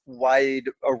wide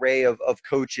array of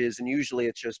coaches, and usually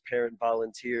it's just parent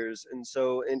volunteers. And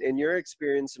so in your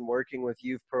experience in working with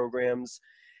youth programs,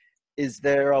 is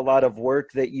there a lot of work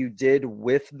that you did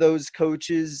with those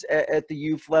coaches at the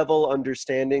youth level,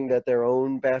 understanding that their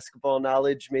own basketball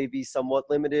knowledge may be somewhat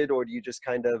limited, or do you just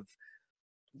kind of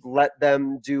let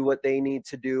them do what they need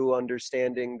to do,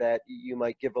 understanding that you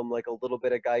might give them like a little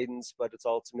bit of guidance, but it's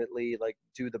ultimately like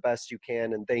do the best you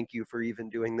can and thank you for even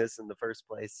doing this in the first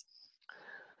place?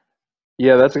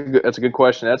 Yeah, that's a good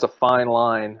question. That's a fine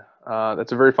line.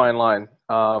 That's a very fine line.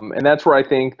 And that's where I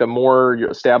think the more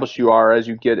established you are as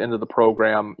you get into the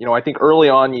program, I think early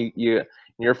on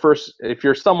if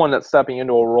you're someone that's stepping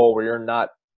into a role where you're not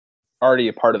already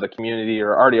a part of the community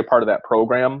or already a part of that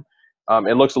program,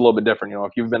 it looks a little bit different.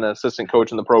 If you've been an assistant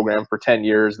coach in the program for 10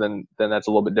 years, then that's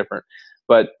a little bit different.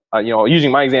 But,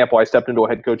 using my example, I stepped into a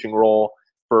head coaching role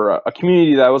for a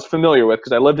community that I was familiar with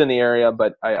because I lived in the area,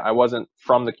 but I wasn't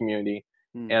from the community.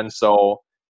 And so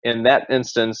in that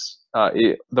instance,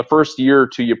 the first year or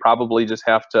two, you probably just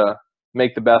have to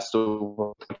make the best of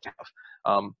what you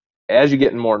have. As you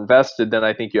get more invested, then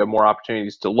I think you have more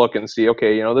opportunities to look and see,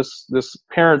 okay, this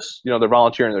parents, they're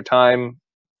volunteering their time.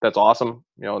 That's awesome.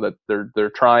 That they're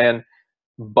trying,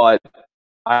 but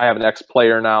I have an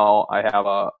ex-player now. I have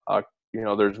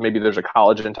there's a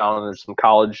college in town and there's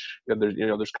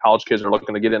college kids that are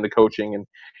looking to get into coaching, and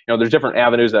there's different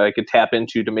avenues that I could tap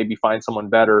into to maybe find someone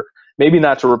better, maybe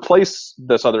not to replace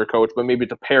this other coach, but maybe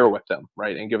to pair with them,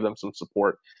 right, and give them some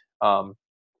support.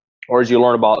 Or as you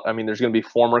learn about, there's going to be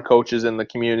former coaches in the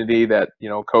community that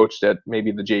coached at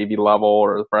maybe the JV level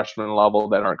or the freshman level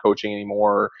that aren't coaching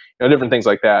anymore, different things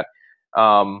like that.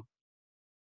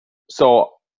 So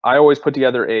I always put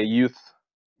together a youth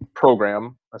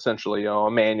program, essentially, a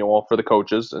manual for the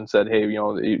coaches, and said,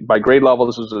 hey, by grade level,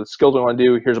 this is the skills we want to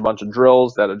do. Here's a bunch of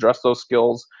drills that address those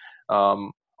skills.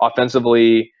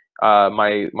 Offensively,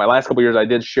 my last couple of years, I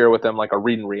did share with them like a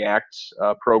read and react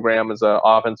program as an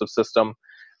offensive system.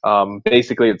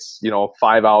 Basically, it's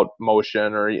 5-out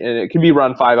motion, and it can be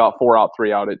run 5-out, 4-out,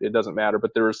 3-out. It doesn't matter, but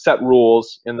there are set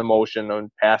rules in the motion on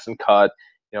pass and cut,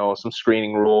 some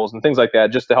screening rules and things like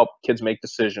that, just to help kids make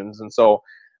decisions. And so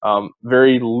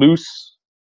very loose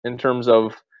in terms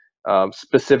of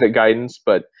specific guidance,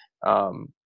 but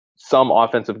some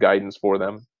offensive guidance for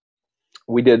them.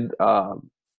 We did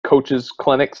coaches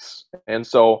clinics, and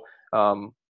so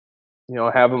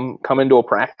have them come into a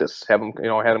practice, had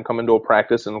them come into a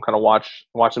practice and kind of watch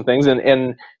some things,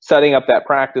 and setting up that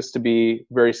practice to be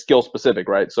very skill specific,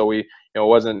 right? So it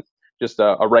wasn't just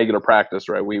a regular practice,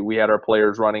 right? We had our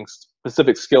players running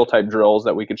specific skill type drills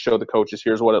that we could show the coaches.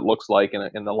 Here's what it looks like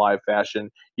in the live fashion.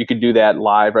 You could do that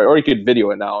live, right? Or you could video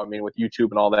it now. With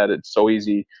YouTube and all that, it's so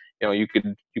easy. You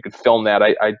could film that.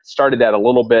 I started that a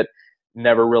little bit,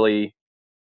 never really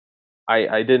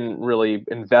I didn't really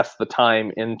invest the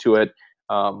time into it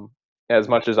as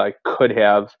much as I could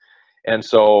have. And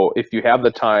so if you have the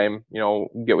time,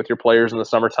 get with your players in the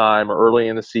summertime or early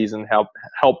in the season, help,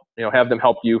 have them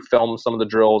help you film some of the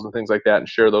drills and things like that, and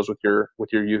share those with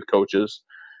your youth coaches.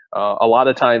 A lot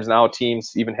of times now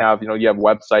teams even have, you have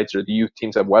websites, or the youth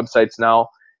teams have websites now,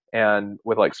 and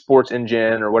with like Sports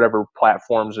Engine or whatever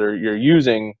platforms you're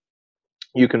using,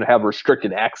 you can have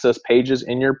restricted access pages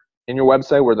in your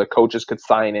website where the coaches could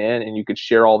sign in, and you could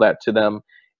share all that to them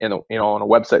in a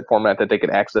website format that they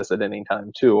could access at any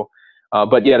time too.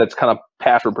 But yet it's kind of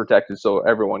password protected, so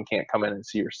everyone can't come in and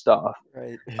see your stuff.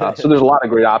 Right. So there's a lot of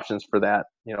great options for that,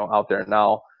 out there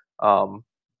now.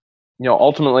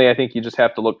 Ultimately, I think you just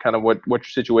have to look kind of what your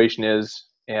situation is,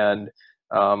 and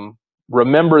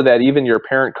remember that even your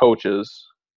parent coaches,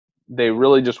 they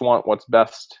really just want what's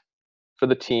best for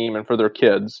the team and for their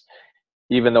kids,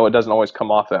 even though it doesn't always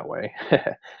come off that way.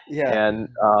 Yeah. And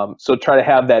so try to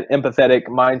have that empathetic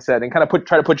mindset and kind of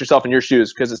try to put yourself in your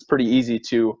shoes, because it's pretty easy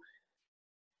to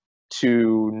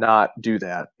not do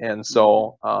that. And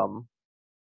so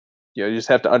you just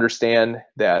have to understand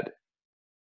that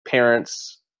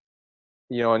parents,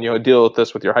 and deal with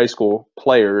this with your high school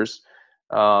players,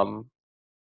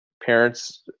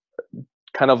 parents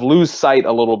kind of lose sight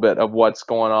a little bit of what's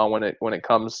going on when it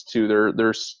comes to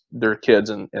their kids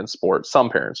in sports. Some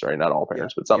parents, right? Not all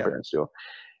parents, but some parents do.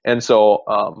 And so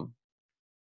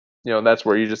that's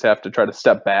where you just have to try to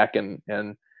step back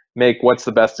and make what's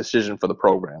the best decision for the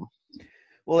program.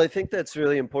 Well, I think that's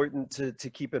really important to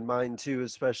keep in mind too,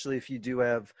 especially if you do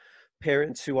have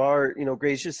parents who are,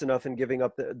 gracious enough in giving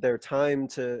up their time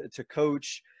to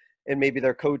coach, and maybe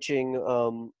they're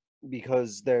coaching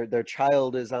because their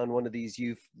child is on one of these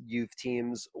youth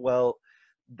teams. Well,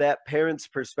 that parent's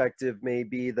perspective may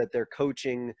be that they're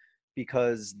coaching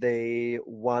because they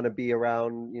want to be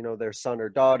around, their son or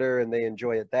daughter, and they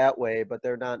enjoy it that way, but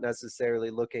they're not necessarily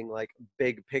looking like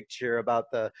big picture about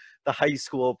the high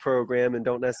school program, and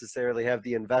don't necessarily have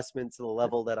the investment to the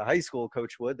level that a high school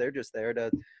coach would. They're just there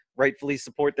to rightfully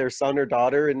support their son or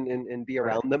daughter and be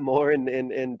around them more.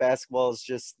 And basketball is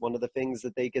just one of the things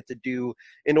that they get to do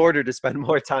in order to spend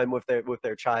more time with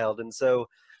their child. And so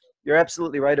you're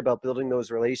absolutely right about building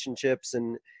those relationships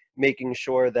and making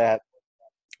sure that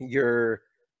you're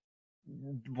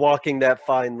walking that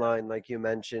fine line, like you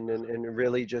mentioned, and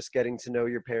really just getting to know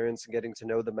your parents and getting to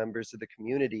know the members of the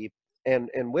community. And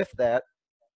with that,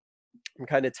 I'm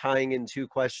kind of tying in two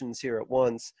questions here at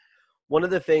once. One of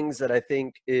the things that I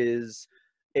think is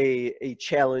a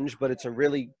challenge, but it's a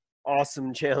really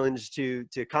awesome challenge to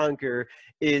conquer,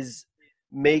 is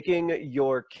making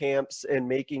your camps and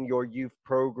making your youth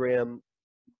program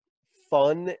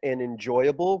fun and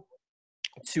enjoyable,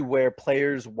 to where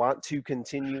players want to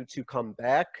continue to come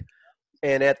back,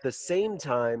 and at the same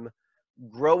time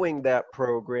growing that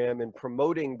program and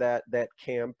promoting that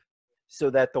camp so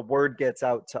that the word gets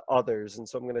out to others. And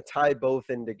so I'm going to tie both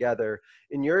in together.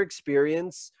 In your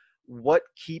experience, what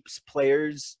keeps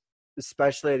players,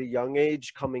 especially at a young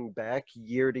age, coming back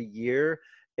year to year,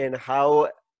 and how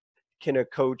can a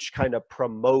coach kind of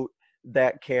promote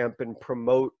that camp and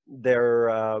promote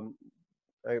their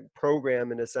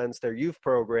program, in a sense, their youth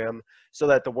program, so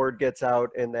that the word gets out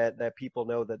and that people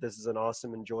know that this is an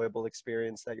awesome, enjoyable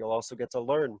experience that you'll also get to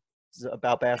learn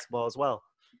about basketball as well?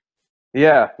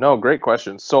 Yeah, no, great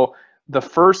question. So the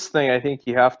first thing I think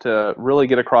you have to really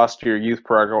get across to your youth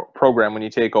program when you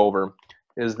take over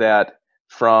is that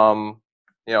from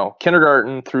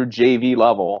kindergarten through JV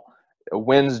level,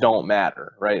 wins don't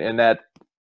matter, right? And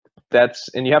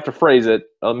and you have to phrase it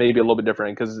maybe a little bit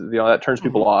different, because that turns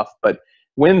people off. But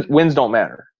wins don't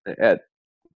matter at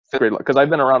fifth grade, because I've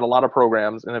been around a lot of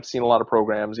programs and I've seen a lot of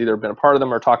programs, either been a part of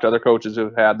them or talked to other coaches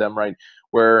who've had them, right,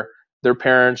 where their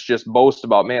parents just boast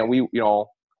about, man, we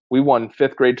won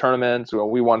fifth grade tournaments,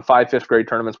 we won 5 fifth grade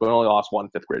tournaments, but we only lost 1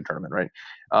 fifth grade tournament, right?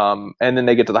 And then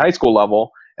they get to the high school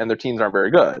level and their teams aren't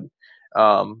very good.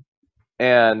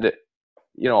 And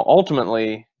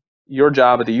ultimately your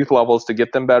job at the youth level is to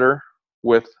get them better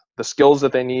with the skills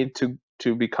that they need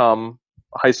to become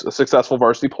a successful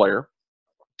varsity player.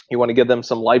 You want to give them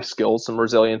some life skills, some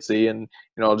resiliency, and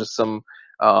just some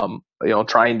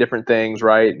trying different things,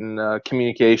 right, and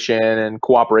communication and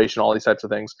cooperation, all these types of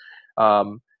things.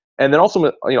 And then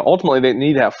also, ultimately they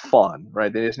need to have fun,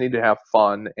 right? They just need to have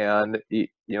fun. And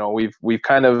we've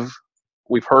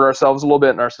hurt ourselves a little bit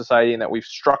in our society, in that we've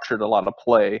structured a lot of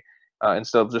play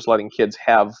instead of just letting kids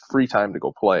have free time to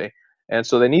go play. And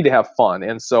so they need to have fun.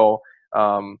 And so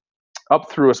up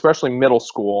through, especially middle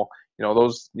school,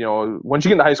 once you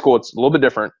get into high school, it's a little bit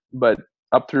different, but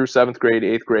up through 7th grade,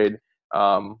 8th grade,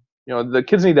 the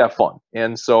kids need to have fun.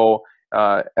 And so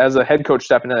as a head coach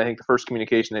stepping in, I think the first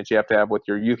communication that you have to have with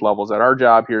your youth levels, that our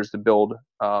job here is to build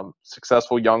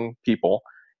successful young people.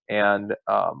 And,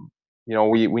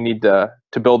 we need to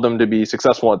build them to be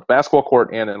successful at the basketball court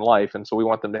and in life. And so we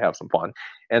want them to have some fun.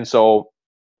 And so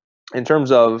in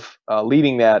terms of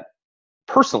leading that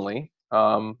personally,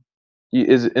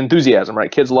 is enthusiasm,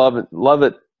 right? Kids love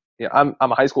it. I'm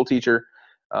a high school teacher.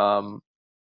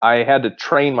 I had to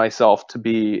train myself to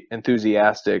be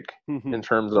enthusiastic in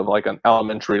terms of like an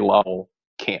elementary level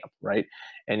camp, right?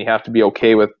 And you have to be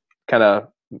okay with kind of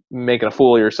making a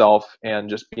fool of yourself and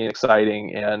just being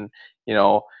exciting and,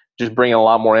 just bringing a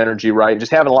lot more energy, right?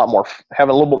 Just having a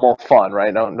little bit more fun,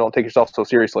 right? Don't take yourself so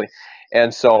seriously.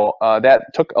 And so that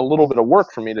took a little bit of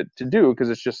work for me to do, because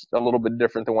it's just a little bit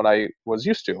different than what I was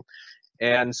used to.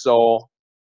 And so,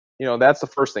 that's the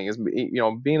first thing is,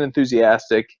 being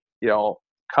enthusiastic,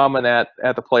 coming at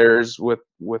the players with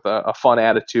a fun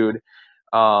attitude.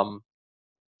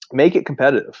 Make it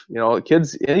competitive.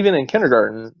 Kids, even in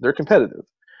kindergarten, they're competitive.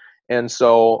 And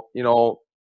so,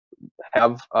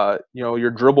 have,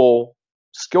 your dribble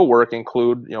skill work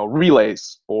include,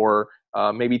 relays, or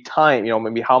maybe time,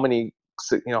 maybe how many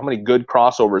good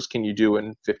crossovers can you do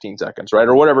in 15 seconds, right?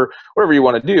 Or whatever you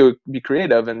want to do, be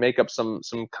creative and make up some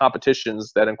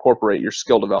competitions that incorporate your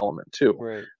skill development too.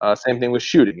 Right. Same thing with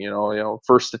shooting,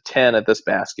 first to 10 at this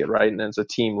basket, right? And then it's a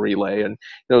team relay, and,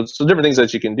 so different things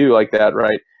that you can do like that,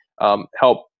 right?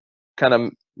 Help kind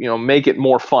of, make it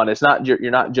more fun. It's not,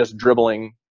 you're not just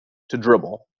dribbling to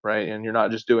dribble, right? And you're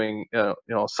not just doing,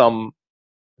 some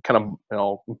kind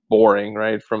of, boring,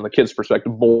 right, from the kids'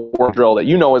 perspective, boring drill that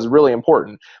is really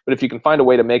important. But if you can find a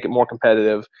way to make it more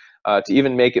competitive, to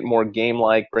even make it more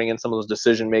game-like, bring in some of those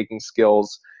decision-making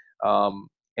skills,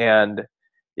 and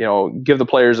give the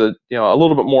players a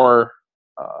little bit more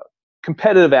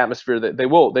competitive atmosphere, that they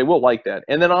will like that.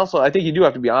 And then also, I think you do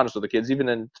have to be honest with the kids, even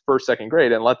in first, second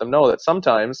grade, and let them know that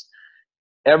sometimes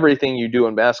everything you do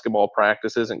in basketball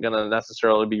practice isn't going to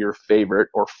necessarily be your favorite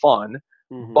or fun,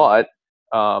 but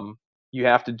you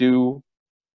have to do,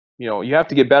 you have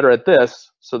to get better at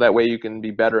this, so that way you can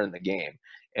be better in the game.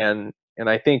 And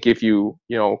I think if you,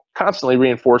 constantly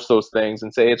reinforce those things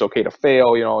and say it's okay to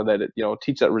fail, that it,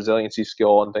 teach that resiliency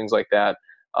skill and things like that,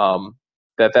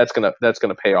 that's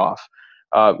gonna pay off.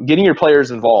 Getting your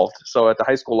players involved. So at the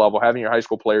high school level, having your high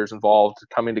school players involved,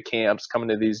 coming to camps, coming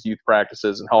to these youth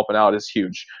practices and helping out is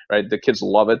huge, right? The kids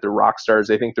love it. They're rock stars.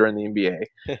 They think they're in the NBA.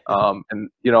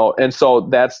 And so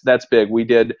that's big. We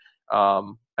did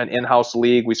an in-house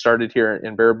league. We started here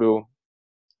in Baraboo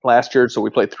last year. So we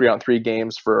played 3-on-3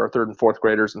 games for our third and fourth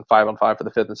graders and 5-on-5 for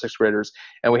the fifth and sixth graders.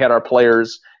 And we had our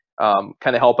players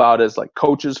kind of help out as like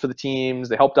coaches for the teams.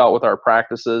 They helped out with our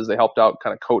practices. They helped out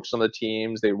kind of coach some of the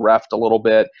teams. They reffed a little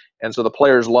bit. And so the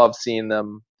players love seeing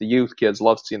them. The youth kids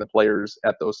love seeing the players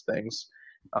at those things.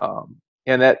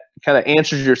 And that kind of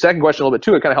answers your second question a little bit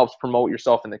too. It kind of helps promote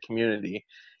yourself in the community.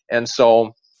 And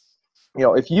so,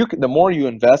 the more you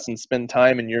invest and spend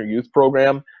time in your youth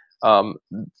program,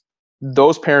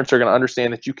 those parents are going to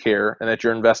understand that you care and that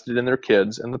you're invested in their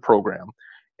kids and the program.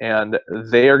 And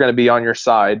they are going to be on your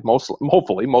side, most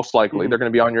likely, they're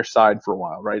going to be on your side for a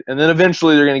while, right? And then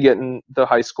eventually they're going to get into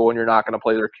high school and you're not going to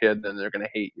play their kid, and they're going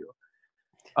to hate you.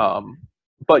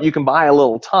 But you can buy a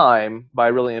little time by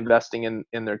really investing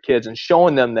in their kids and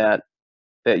showing them that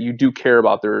you do care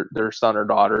about their son or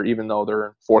daughter, even though they're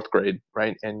in fourth grade,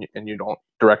 right? And you don't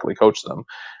directly coach them.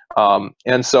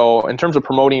 And so in terms of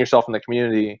promoting yourself in the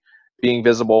community, being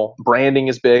visible, branding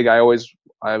is big.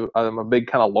 I'm a big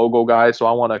kind of logo guy, so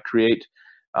I want to create,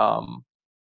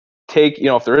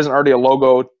 if there isn't already a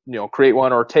logo, create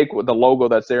one, or take the logo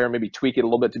that's there and maybe tweak it a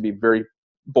little bit to be very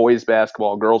boys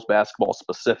basketball, girls basketball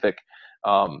specific.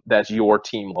 That's your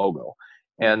team logo.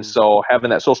 And so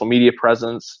having that social media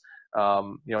presence,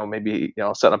 maybe,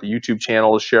 setting up a YouTube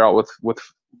channel to share out with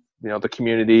the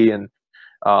community, and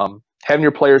having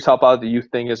your players help out. The youth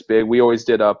thing is big. We always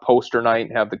did a poster night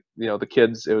and have the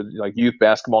kids, it was like youth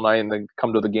basketball night, and they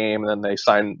come to the game, and then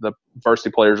the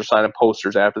varsity players are signing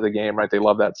posters after the game, right? They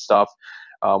love that stuff.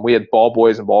 We had ball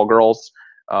boys and ball girls.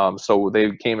 So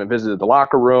they came and visited the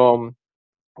locker room,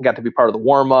 got to be part of the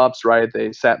warm-ups, right?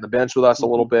 They sat in the bench with us a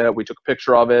little bit. We took a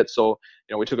picture of it. So,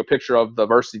 we took a picture of the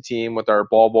varsity team with our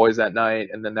ball boys that night,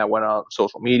 and then that went out on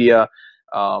social media.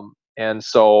 And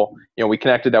so, we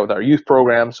connected that with our youth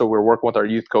program. So we're working with our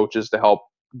youth coaches to help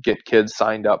get kids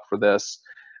signed up for this.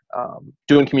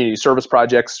 Doing community service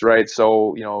projects, right?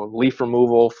 So, leaf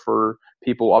removal for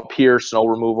people up here, snow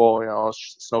removal,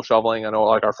 snow shoveling. I know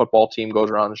like our football team goes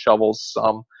around and shovels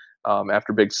some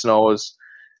after big snows.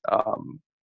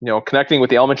 connecting with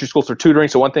the elementary schools for tutoring.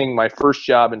 So one thing, my first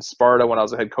job in Sparta when I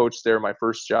was a head coach there, my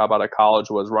first job out of college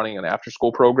was running an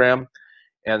after-school program.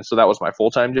 And so that was my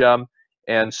full-time job.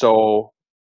 And so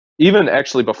even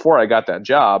actually before I got that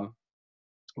job,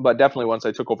 but definitely once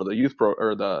I took over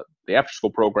the the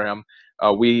after-school program,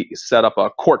 we set up a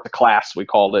court to class, we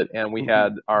called it, and we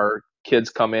had our kids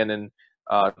come in and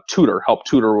help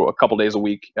tutor a couple days a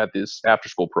week at this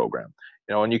after-school program.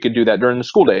 And you could do that during the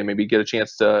school day, maybe get a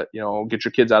chance to, get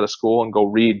your kids out of school and go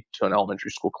read to an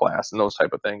elementary school class and those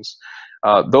type of things.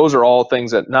 Those are all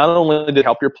things that not only they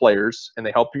help your players and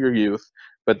they help your youth,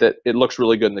 but that it looks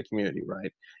really good in the community,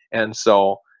 right? And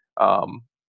so,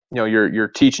 you're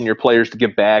teaching your players to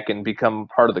give back and become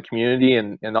part of the community,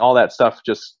 and all that stuff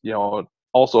just,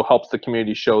 also helps the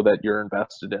community show that you're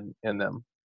invested in them.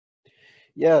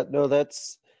 Yeah, no,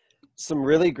 that's some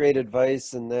really great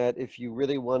advice, in that if you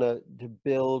really want to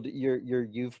build your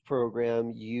youth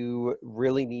program, you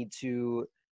really need to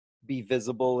be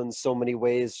visible in so many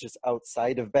ways just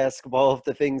outside of basketball, of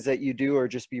the things that you do, or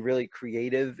just be really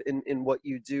creative in what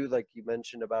you do. Like you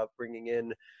mentioned about bringing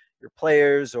in your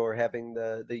players, or having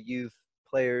the youth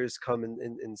players come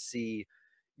and see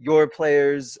your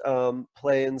players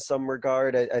play in some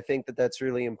regard. I think that that's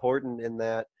really important, in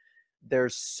that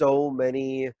there's so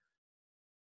many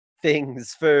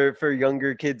things for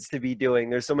younger kids to be doing.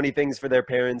 There's so many things for their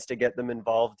parents to get them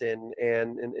involved in.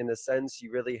 And in a sense,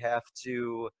 you really have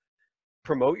to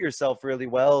promote yourself really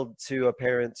well to a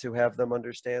parent, to have them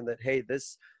understand that, hey,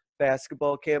 this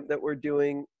basketball camp that we're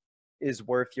doing is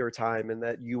worth your time, and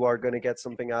that you are going to get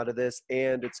something out of this,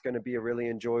 and it's going to be a really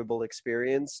enjoyable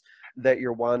experience that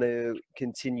you want to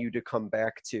continue to come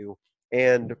back to.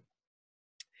 And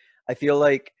I feel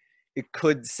like it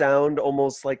could sound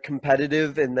almost like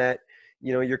competitive, in that,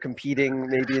 you're competing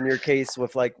maybe in your case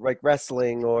with like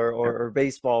wrestling or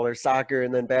baseball or soccer,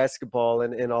 and then basketball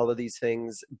and all of these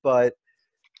things. But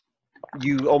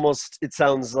it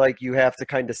sounds like you have to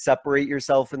kind of separate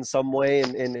yourself in some way,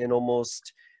 and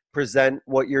almost present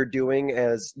what you're doing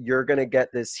as, you're going to get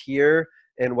this here,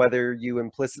 and whether you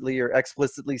implicitly or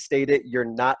explicitly state it, you're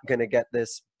not going to get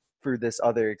this through this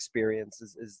other experience.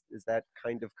 Is that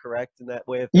kind of correct in that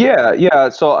way of thinking? Yeah.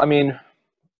 So I mean,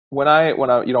 when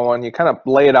you kind of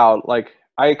lay it out, like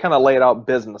I kind of lay it out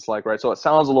business like, right? So it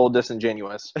sounds a little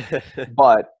disingenuous,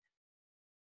 but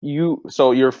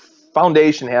your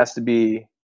foundation has to be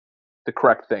the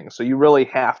correct thing. So you really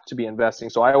have to be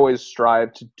investing. So I always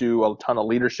strive to do a ton of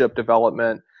leadership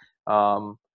development,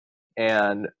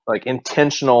 and like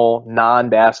intentional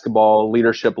non-basketball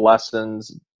leadership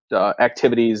lessons,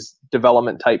 activities,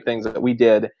 development type things that we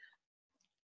did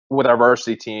with our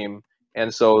varsity team.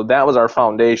 And so that was our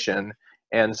foundation.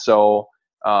 And so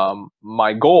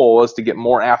my goal was to get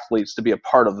more athletes to be a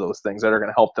part of those things that are going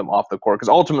to help them off the court. Because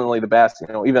ultimately the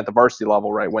basketball, even at the varsity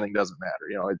level, right, winning doesn't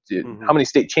matter. How many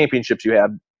state championships you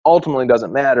have ultimately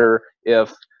doesn't matter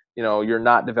if, you're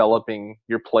not developing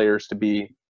your players to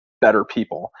be better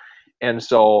people. And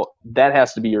so that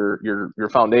has to be your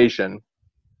foundation.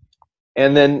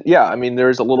 And then, yeah, I mean,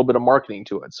 there's a little bit of marketing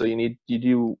to it. So you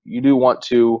do want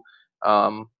to,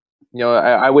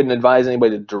 I wouldn't advise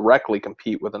anybody to directly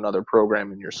compete with another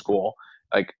program in your school,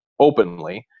 like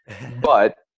openly,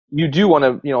 but you do want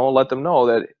to, let them know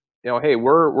that, hey,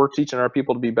 we're teaching our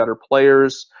people to be better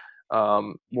players.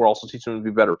 We're also teaching them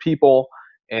to be better people.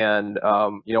 And,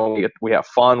 we have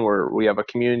fun, we have a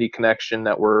community connection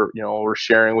that we're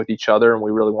sharing with each other, and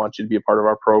we really want you to be a part of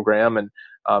our program. And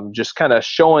just kind of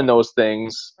showing those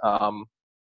things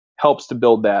helps to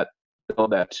build that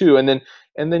too. And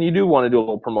then you do want to do a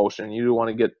little promotion. You do want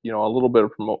to get, a little bit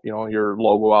of your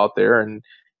logo out there,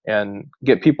 and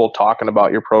get people talking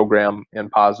about your program in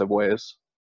positive ways.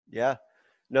 Yeah.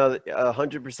 No,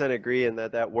 100% agree. And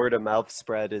that word of mouth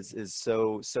spread is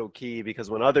so key, because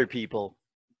when other people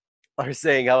are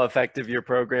saying how effective your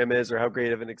program is or how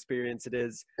great of an experience it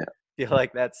is, I feel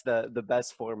like that's the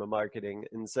best form of marketing.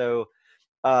 And so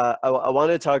I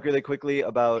want to talk really quickly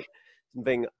about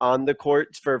something on the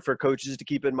court for coaches to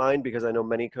keep in mind, because I know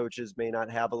many coaches may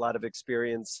not have a lot of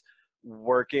experience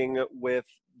working with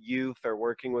youth or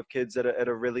working with kids at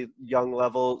a really young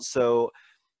level. So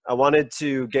I wanted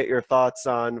to get your thoughts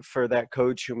on, for that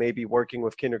coach who may be working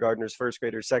with kindergartners, first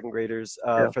graders, second graders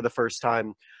for the first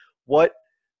time, what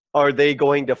are they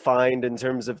going to find in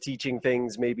terms of teaching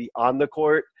things maybe on the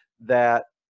court that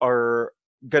are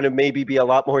going to maybe be a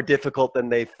lot more difficult than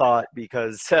they thought,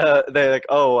 because they're like,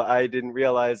 oh, I didn't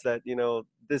realize that,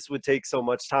 this would take so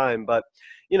much time. But,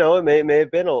 it may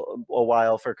have been a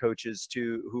while for coaches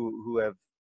who have,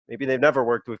 maybe they've never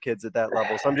worked with kids at that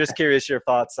level. So I'm just curious your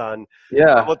thoughts on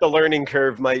what the learning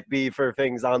curve might be for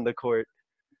things on the court.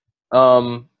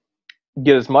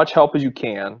 Get as much help as you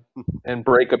can and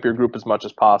break up your group as much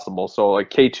as possible. So like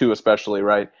K2 especially,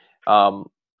 right?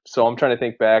 So I'm trying to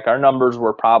think back. Our numbers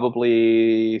were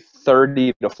probably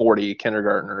 30 to 40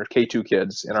 kindergartner K2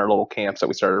 kids in our little camps that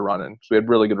we started running. So we had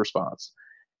really good response.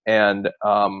 And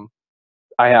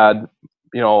I had,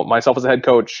 myself as a head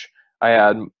coach, I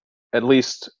had at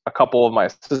least a couple of my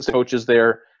assistant coaches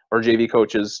there or JV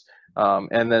coaches,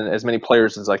 and then as many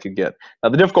players as I could get. Now,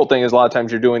 the difficult thing is a lot of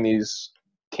times you're doing these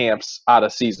camps out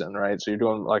of season, right? So you're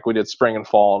doing like we did spring and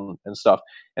fall and stuff.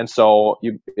 And so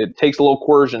it takes a little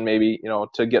coercion maybe,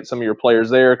 to get some of your players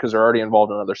there because they're already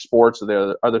involved in other sports or there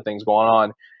are other things going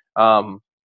on.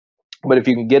 But if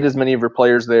you can get as many of your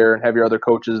players there and have your other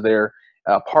coaches there,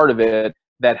 part of it,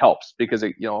 that helps because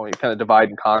you kind of divide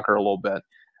and conquer a little bit.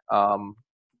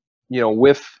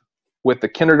 With the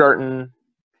kindergarten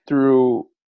through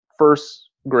first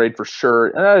grade for sure,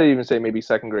 and I'd even say maybe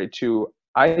second grade too,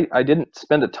 I didn't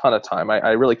spend a ton of time.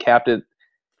 I really capped it.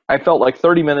 I felt like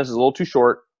 30 minutes is a little too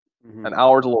short. Mm-hmm. An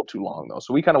hour is a little too long though.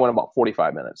 So we kind of went about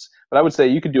 45 minutes. But I would say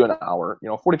you could do an hour.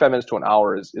 45 minutes to an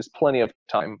hour is plenty of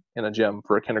time in a gym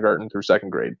for a kindergarten through second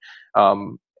grade.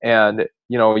 And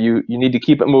you need to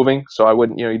keep it moving. So I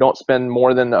wouldn't, you don't spend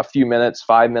more than a few minutes,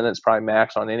 5 minutes probably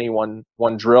max on any one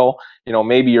drill.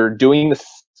 Maybe you're doing this,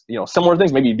 similar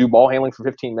things. Maybe you do ball handling for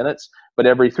 15 minutes, but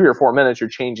every 3 or 4 minutes you're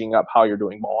changing up how you're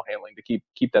doing ball handling to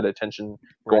keep that attention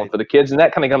going for the kids. And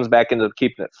that kind of comes back into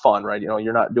keeping it fun, right?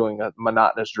 You're not doing a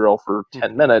monotonous drill for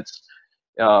 10 minutes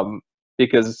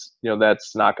because,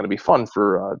 that's not going to be fun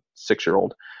for a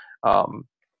 6-year-old.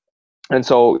 And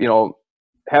so,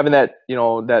 having that,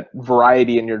 that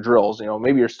variety in your drills,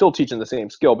 maybe you're still teaching the same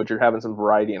skill, but you're having some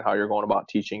variety in how you're going about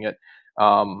teaching it.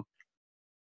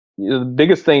 The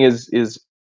biggest thing is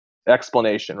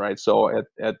explanation, right? So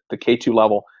at the K2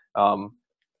 level,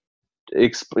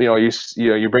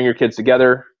 you bring your kids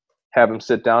together, have them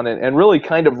sit down and really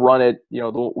kind of run it.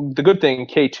 The good thing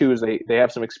K2 is they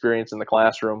have some experience in the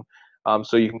classroom,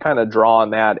 so you can kind of draw on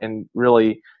that and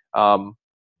really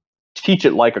teach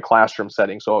it like a classroom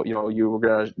setting. So you were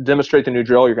going to demonstrate the new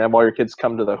drill. You're going to have all your kids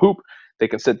come to the hoop. They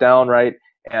can sit down, right,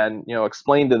 and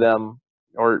explain to them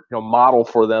or model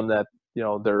for them that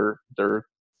they're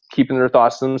keeping their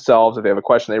thoughts to themselves. If they have a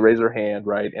question, they raise their hand,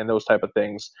 right, and those type of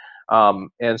things.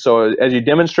 And so as you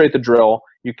demonstrate the drill,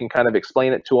 you can kind of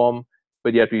explain it to them,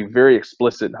 but you have to be very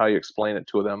explicit in how you explain it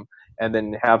to them, and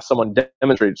then have someone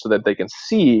demonstrate so that they can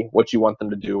see what you want them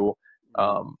to do,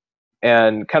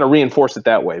 and kind of reinforce it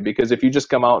that way. Because if you just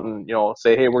come out and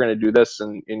say, hey, we're going to do this,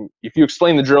 and if you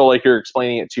explain the drill like you're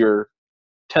explaining it to your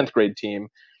 10th grade team,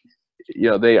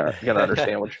 they aren't going to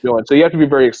understand what you're doing. So you have to be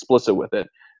very explicit with it.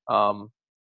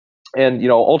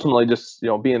 And ultimately just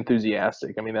be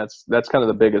enthusiastic. I mean, that's kind of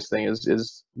the biggest thing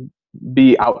is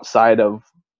be outside of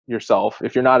yourself.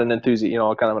 If you're not an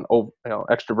enthusiast, kind of an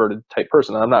extroverted type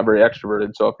person. I'm not very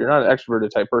extroverted, so if you're not an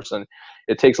extroverted type person,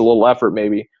 it takes a little effort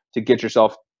maybe to get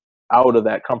yourself out of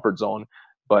that comfort zone.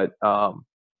 But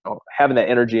having that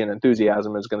energy and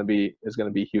enthusiasm is going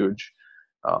to be huge.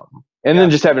 And then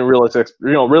just having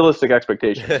realistic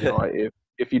expectations.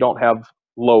 If you don't have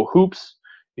low hoops,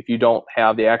 if you don't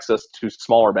have the access to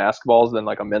smaller basketballs than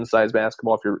like a men's size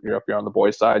basketball, if you're on the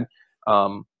boys side,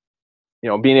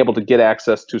 being able to get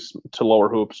access to lower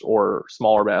hoops or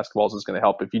smaller basketballs is going to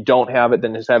help. If you don't have it,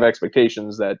 then just have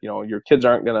expectations that your kids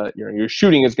aren't gonna. Your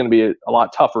shooting is going to be a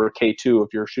lot tougher at K2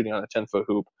 if you're shooting on a 10-foot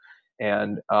hoop,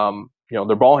 and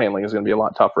their ball handling is going to be a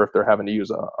lot tougher if they're having to use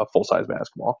a full size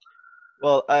basketball.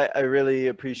 Well, I really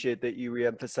appreciate that you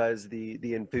reemphasize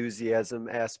the enthusiasm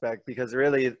aspect, because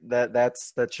really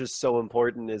that's just so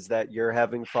important, is that you're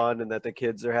having fun and that the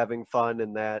kids are having fun,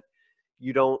 and that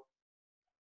you don't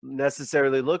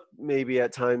necessarily look maybe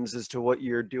at times as to what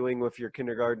you're doing with your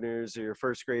kindergartners or your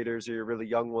first graders or your really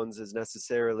young ones is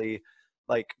necessarily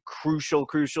like crucial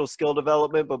skill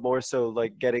development, but more so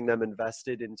like getting them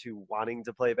invested into wanting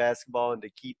to play basketball and to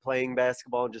keep playing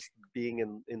basketball and just being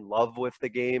in love with the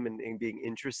game and being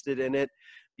interested in it,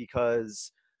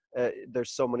 because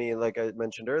there's so many, like I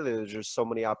mentioned earlier, there's just so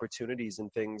many opportunities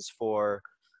and things for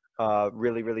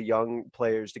really, really young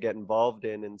players to get involved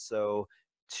in. And so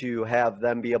to have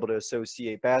them be able to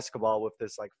associate basketball with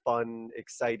this like fun,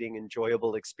 exciting,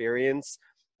 enjoyable experience,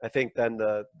 I think then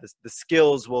the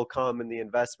skills will come, and the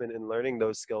investment in learning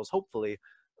those skills hopefully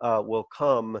will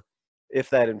come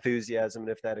if that enthusiasm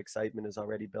and if that excitement is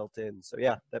already built in. So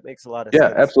yeah, that makes a lot of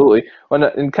sense. Yeah, absolutely.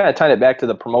 And kind of tying it back to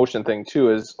the promotion thing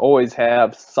too, is always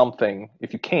have something,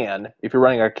 if you can, if you're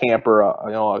running a camp or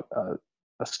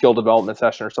a skill development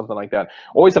session or something like that,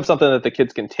 always have something that the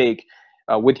kids can take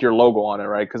with your logo on it,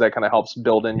 right? Because that kind of helps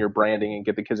build in your branding and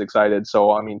get the kids excited.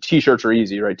 So, I mean, T-shirts are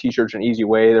easy, right? T-shirts are an easy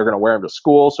way. They're going to wear them to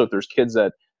school. So if there's kids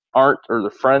that aren't, or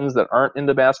their friends that aren't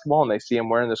into basketball and they see them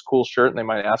wearing this cool shirt and they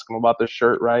might ask them about this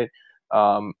shirt, right?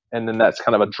 And then that's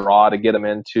kind of a draw to get them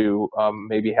into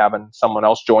maybe having someone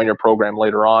else join your program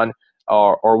later on.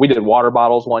 Or we did water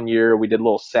bottles one year. We did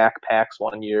little sack packs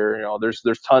one year. You know,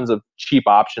 there's tons of cheap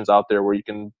options out there where you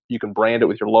can brand it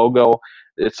with your logo.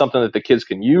 It's something that the kids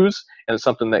can use, and it's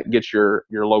something that gets your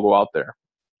logo out there.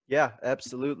 Yeah,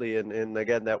 absolutely. And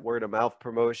again, that word of mouth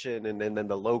promotion, and then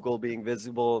the logo being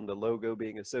visible and the logo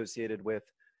being associated with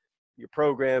your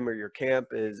program or your camp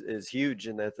is huge,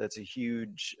 and that's a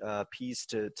huge piece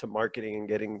to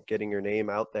marketing and getting your name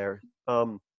out there.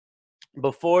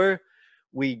 Before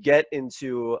we get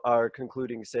into our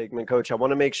concluding segment, Coach, I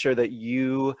want to make sure that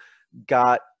you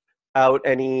got out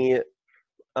everything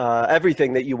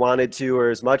that you wanted to, or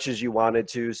as much as you wanted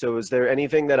to. So is there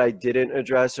anything that I didn't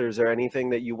address, or is there anything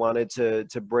that you wanted to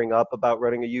bring up about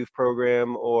running a youth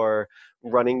program or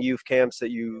running youth camps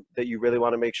that you really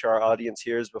want to make sure our audience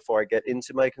hears before I get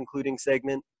into my concluding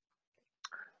segment?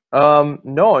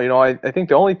 No, I think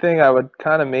the only thing I would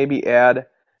kind of maybe add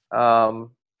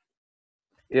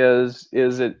is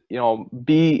it,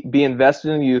 be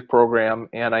invested in the youth program.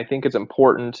 And I think it's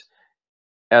important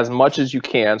as much as you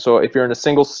can. So if you're in a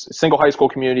single high school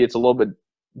community, it's a little bit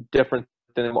different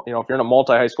than, if you're in a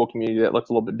multi-high school community, that looks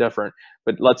a little bit different.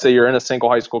 But let's say you're in a single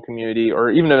high school community, or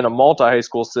even in a multi-high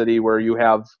school city where you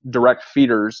have direct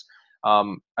feeders.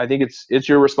 I think it's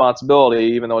your responsibility,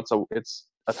 even though it's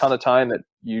a ton of time that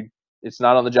it's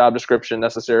not on the job description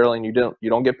necessarily, and you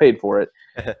don't get paid for it.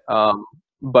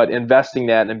 But investing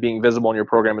that and being visible in your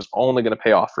program is only going to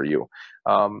pay off for you.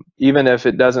 Even if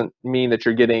it doesn't mean that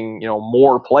you're getting,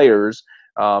 more players,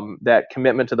 that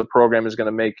commitment to the program is going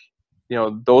to make,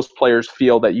 those players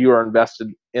feel that you are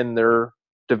invested in their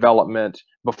development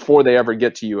before they ever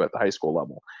get to you at the high school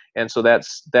level. And so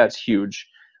that's huge.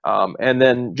 And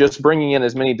then just bringing in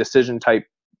as many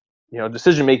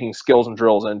decision-making skills and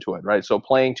drills into it, right? So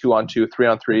playing 2-on-2,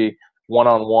 3-on-3,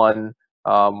 1-on-1,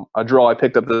 a drill I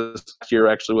picked up this year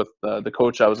actually with the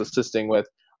coach I was assisting with.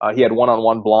 He had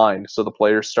 1-on-1 blind, so the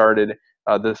player started.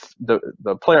 The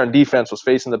player on defense was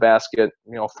facing the basket,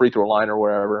 free throw line or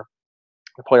wherever.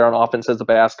 The player on offense has the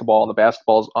basketball, and the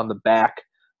basketball is on the back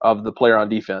of the player on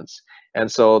defense. And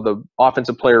so the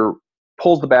offensive player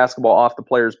pulls the basketball off the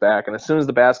player's back, and as soon as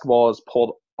the basketball is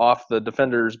pulled off the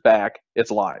defender's back, it's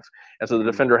live. And so the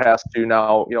defender has to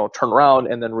now, turn around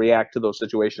and then react to those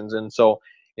situations. And so,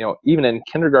 even in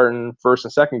kindergarten, first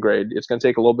and second grade, it's going to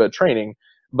take a little bit of training,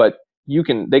 but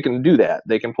they can do that.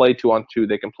 They can play 2-on-2,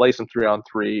 they can play some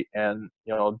 3-on-3, and,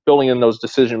 building in those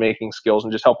decision-making skills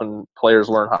and just helping players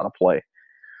learn how to play.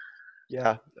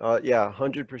 Yeah.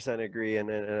 100% agree. And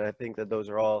I think that those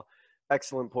are all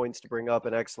excellent points to bring up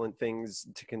and excellent things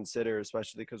to consider,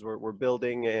 especially because we're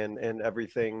building and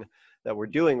everything that we're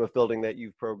doing with building that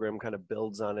youth program kind of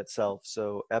builds on itself.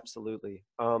 So absolutely.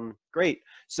 Great.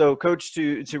 So Coach,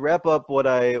 to wrap up, what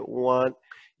I want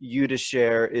you to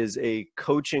share is a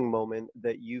coaching moment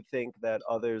that you think that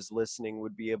others listening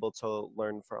would be able to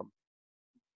learn from.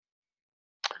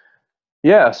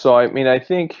 Yeah. So, I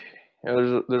think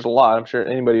there's a lot. I'm sure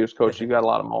anybody who's coached, you've got a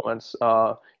lot of moments.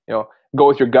 Go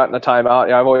with your gut in a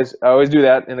timeout. I always do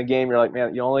that in the game. You're like,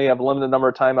 man, you only have a limited number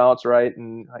of timeouts, right?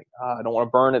 And like, I don't want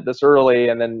to burn it this early.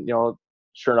 And then,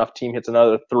 sure enough, team hits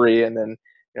another 3, and then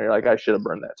you're like, I should have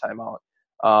burned that timeout.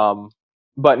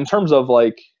 But in terms of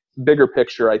like bigger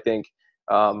picture, I think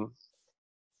don't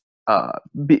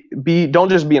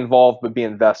just be involved, but be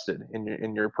invested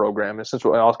in your program. And since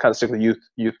I'll kind of stick with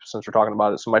youth since we're talking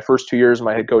about it. So my first 2 years of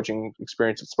my head coaching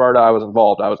experience at Sparta, I was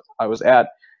involved. I was at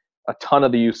a ton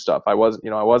of the youth stuff. I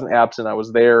wasn't absent. I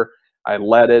was there. I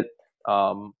led it.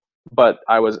 But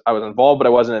I was involved, but I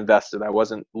wasn't invested. I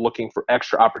wasn't looking for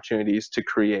extra opportunities to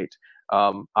create,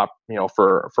 for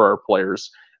our players.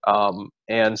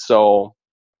 And so,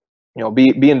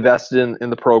 be invested in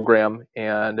the program.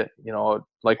 And,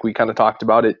 like we kind of talked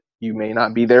about it, you may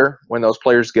not be there when those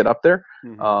players get up there.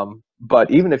 Mm-hmm.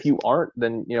 But even if you aren't,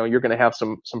 then, you're going to have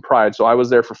some pride. So I was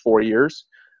there for 4 years.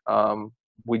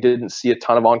 We didn't see a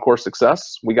ton of on-court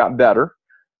success. We got better.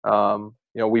 In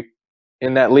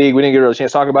that league, we didn't get a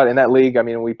chance to talk about it. In that league,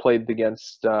 we played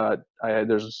against,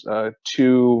 there's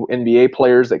 2 NBA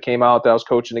players that came out that I was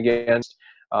coaching against.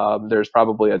 There's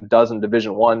probably a dozen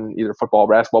Division I, either football or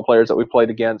basketball players that we played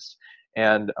against.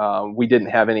 And we didn't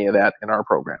have any of that in our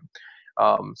program.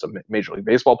 Some Major League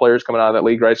Baseball players coming out of that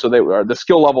league, right? So the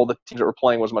skill level of the teams that were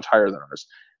playing was much higher than ours.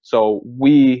 So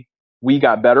we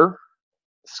got better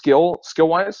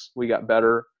skill-wise. We got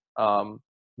better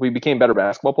we became better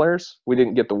basketball players. We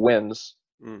didn't get the wins.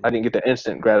 I didn't get the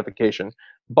instant gratification.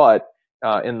 But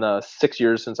in the 6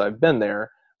 years since I've been there,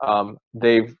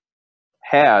 they've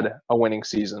had a winning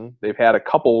season. They've had a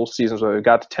couple seasons where they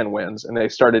got to 10 wins, and they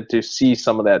started to see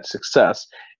some of that success.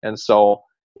 And so,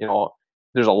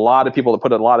 there's a lot of people that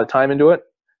put a lot of time into it,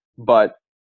 but,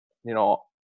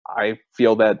 I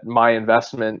feel that my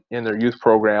investment in their youth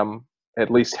program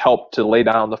at least helped to lay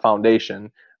down the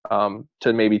foundation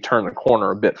to maybe turn the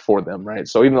corner a bit for them, right?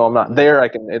 So even though I'm not there, I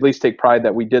can at least take pride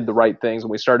that we did the right things and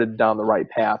we started down the right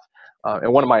path.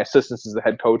 And one of my assistants is the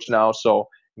head coach now, so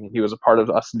he was a part of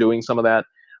us doing some of that.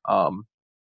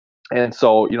 And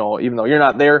so, even though you're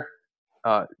not there,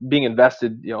 being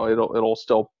invested, it'll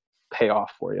still pay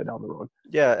off for you down the road.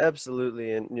 Yeah,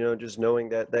 absolutely. And, just knowing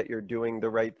that you're doing the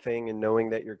right thing and knowing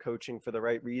that you're coaching for the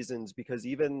right reasons, because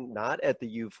even not at the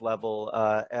youth level,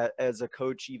 as a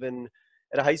coach, even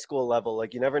at a high school level,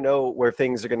 like, you never know where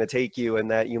things are going to take you,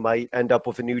 and that you might end up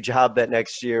with a new job that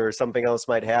next year or something else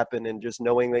might happen, and just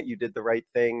knowing that you did the right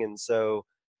thing. And so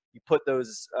you put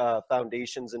those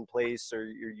foundations in place, or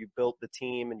you built the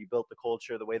team and you built the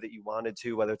culture the way that you wanted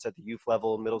to, whether it's at the youth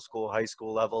level, middle school, high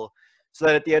school level, so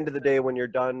that at the end of the day, when you're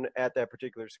done at that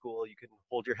particular school, you can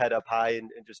hold your head up high and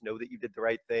just know that you did the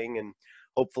right thing, and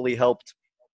hopefully helped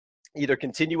either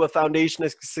continue a foundation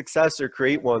of success or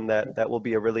create one that will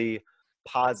be a really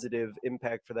positive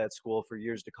impact for that school for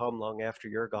years to come, long after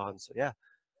you're gone. So yeah,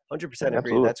 100% agree.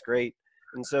 Absolutely. That's great.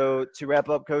 And so to wrap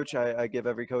up, Coach, I give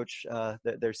every coach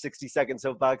their 60-second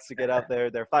soapbox to get out there,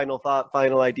 their final thought,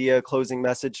 final idea, closing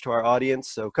message to our audience.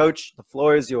 So Coach, the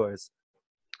floor is yours.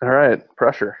 All right.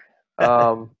 Pressure.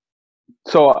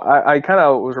 So I kind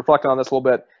of was reflecting on this a little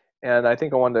bit, and I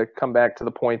think I wanted to come back to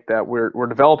the point that we're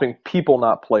developing people,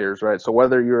 not players, right? So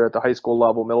whether you're at the high school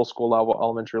level, middle school level,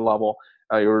 elementary level,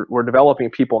 we're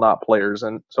developing people, not players.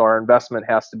 And so our investment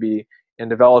has to be in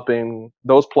developing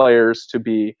those players to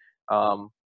be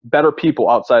better people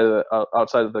outside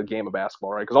of the game of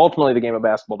basketball, right? Because ultimately the game of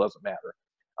basketball doesn't matter.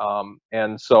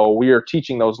 And so we are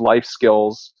teaching those life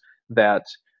skills that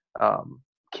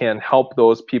can help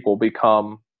those people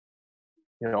become,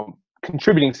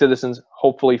 contributing citizens,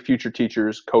 hopefully future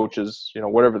teachers, coaches,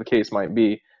 whatever the case might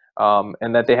be,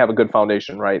 and that they have a good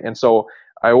foundation, right? And so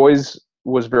I always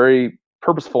was very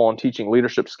purposeful in teaching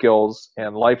leadership skills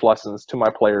and life lessons to my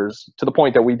players, to the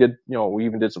point that we did, we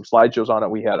even did some slideshows on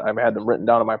it. I've had them written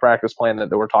down in my practice plan that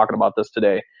we're talking about this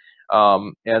today.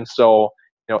 And so,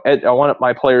 I want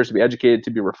my players to be educated,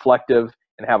 to be reflective,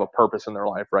 and have a purpose in their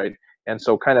life, right? And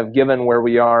so kind of given where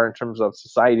we are in terms of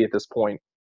society at this point,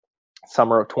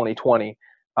 summer of 2020,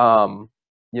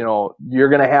 you're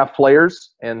going to have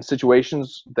players and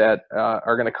situations that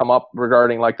are going to come up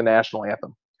regarding like the national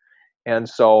anthem. And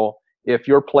so if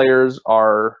your players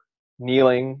are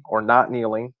kneeling or not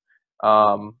kneeling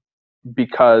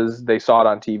because they saw it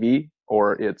on TV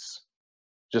or it's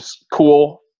just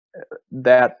cool,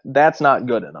 that's not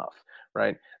good enough,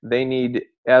 right? They need,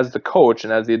 as the coach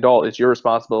and as the adult, it's your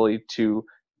responsibility to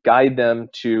guide them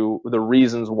to the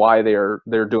reasons why they're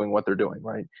doing what they're doing,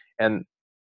 right? And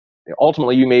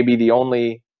ultimately, you may be the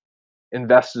only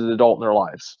invested adult in their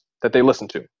lives that they listen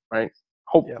to, right?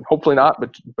 Hopefully not,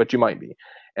 but you might be.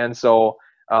 And so,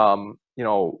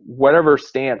 whatever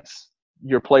stance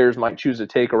your players might choose to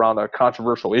take around a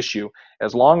controversial issue,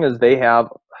 as long as they have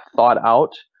thought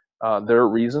out their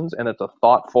reasons and it's a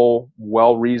thoughtful,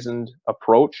 well-reasoned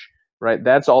approach, right?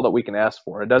 That's all that we can ask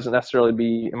for. It doesn't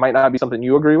necessarily it might not be something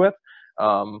you agree with,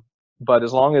 but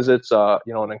as long as it's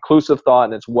an inclusive thought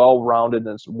and it's well-rounded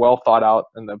and it's well thought out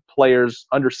and the players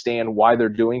understand why they're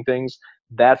doing things,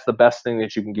 that's the best thing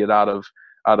that you can get out of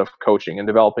coaching and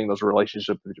developing those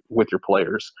relationships with your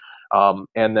players.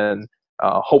 And then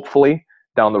hopefully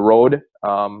down the road,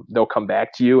 they'll come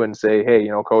back to you and say, hey,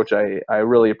 Coach, I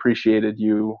really appreciated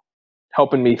you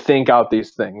helping me think out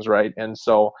these things, right? And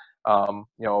so,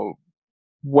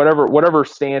 whatever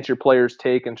stance your players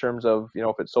take in terms of,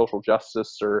 if it's social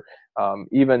justice or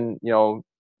even,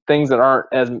 things that aren't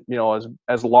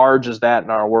as large as that in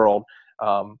our world,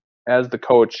 as the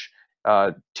coach,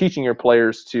 teaching your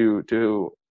players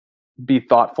to be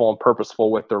thoughtful and purposeful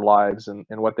with their lives and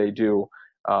what they do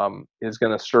is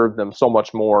going to serve them so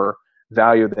much more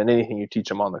value than anything you teach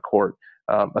them on the court,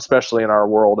 especially in our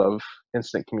world of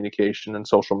instant communication and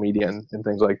social media and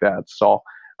things like that. So,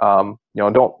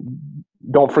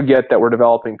 don't forget that we're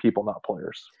developing people, not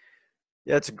players.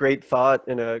 Yeah, it's a great thought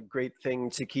and a great thing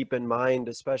to keep in mind,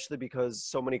 especially because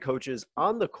so many coaches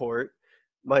on the court,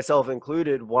 myself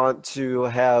included, want to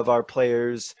have our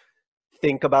players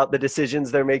think about the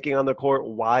decisions they're making on the court,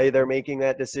 why they're making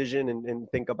that decision, and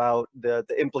think about the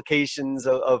implications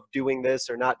of doing this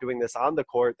or not doing this on the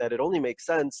court, that it only makes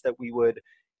sense that we would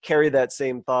carry that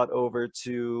same thought over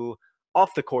to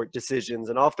off the court decisions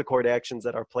and off the court actions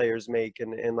that our players make.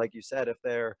 And like you said, if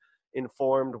they're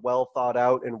informed, well thought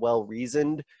out, and well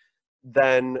reasoned,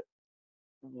 then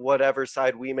whatever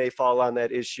side we may fall on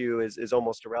that issue is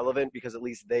almost irrelevant, because at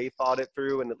least they thought it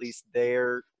through, and at least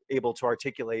they're able to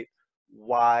articulate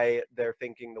why they're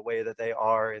thinking the way that they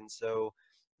are. And so,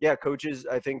 yeah, coaches,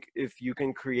 I think if you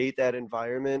can create that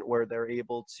environment where they're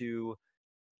able to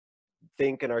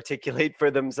think and articulate for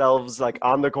themselves, like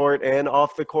on the court and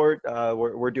off the court,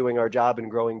 we're doing our job and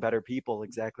growing better people,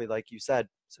 exactly like you said.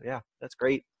 So yeah, that's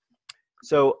great.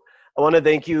 So I want to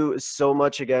thank you so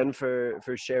much again for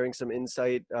sharing some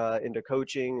insight into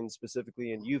coaching, and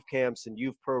specifically in youth camps and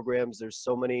youth programs. There's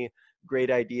so many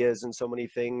great ideas and so many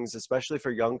things, especially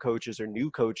for young coaches or new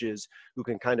coaches who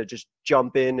can kind of just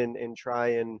jump in and try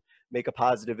and make a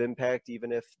positive impact,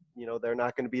 even if, you know, they're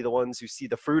not going to be the ones who see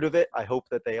the fruit of it. I hope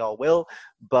that they all will,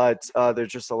 but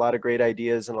there's just a lot of great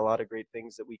ideas and a lot of great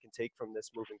things that we can take from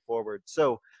this moving forward.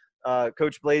 So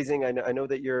Coach Blasing, I know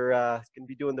that you're going to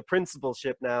be doing the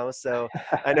principalship now, so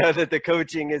I know that the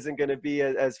coaching isn't going to be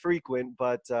as frequent,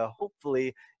 but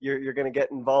hopefully you're going to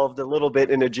get involved a little bit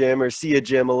in a gym, or see a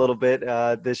gym a little bit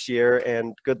this year,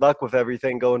 and good luck with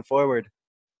everything going forward.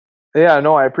 Yeah,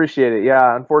 no, I appreciate it.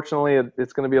 Yeah, unfortunately,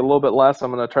 it's going to be a little bit less.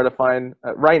 I'm going to try to find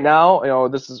right now, you know,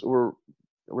 we're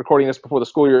recording this before the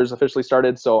school year is officially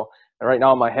started, so right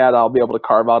now in my head, I'll be able to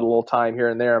carve out a little time here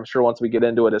and there. I'm sure once we get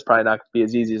into it, it's probably not going to be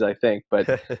as easy as I think, but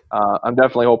I'm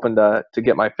definitely hoping to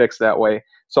get my fix that way.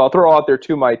 So I'll throw out there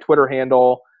too, my Twitter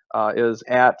handle is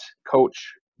at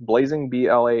Coach Blasing,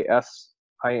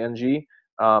 Blasing.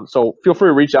 So feel free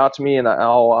to reach out to me, and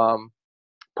I'll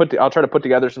try to put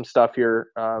together some stuff here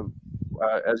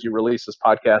as you release this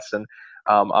podcast, and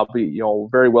I'll be, you know,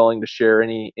 very willing to share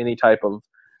any type of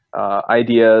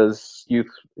ideas,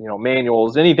 youth, you know,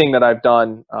 manuals, anything that I've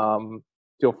done.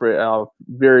 Feel free.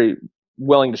 Very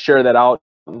willing to share that out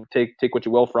and take what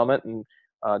you will from it, and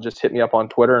just hit me up on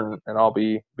Twitter, and I'll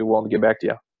be willing to get back to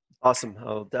you. Awesome.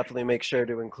 I'll definitely make sure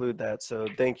to include that. So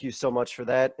thank you so much for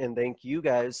that. And thank you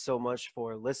guys so much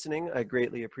for listening. I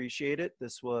greatly appreciate it.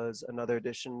 This was another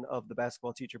edition of the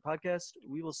Basketball Teacher Podcast.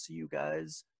 We will see you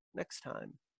guys next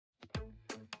time.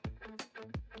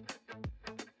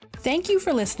 Thank you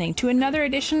for listening to another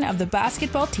edition of the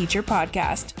Basketball Teacher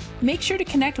Podcast. Make sure to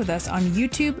connect with us on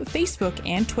YouTube, Facebook,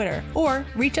 and Twitter, or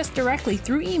reach us directly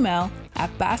through email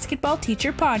at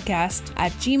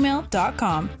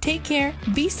basketballteacherpodcast@gmail.com. Take care,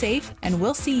 be safe, and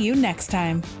we'll see you next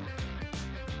time.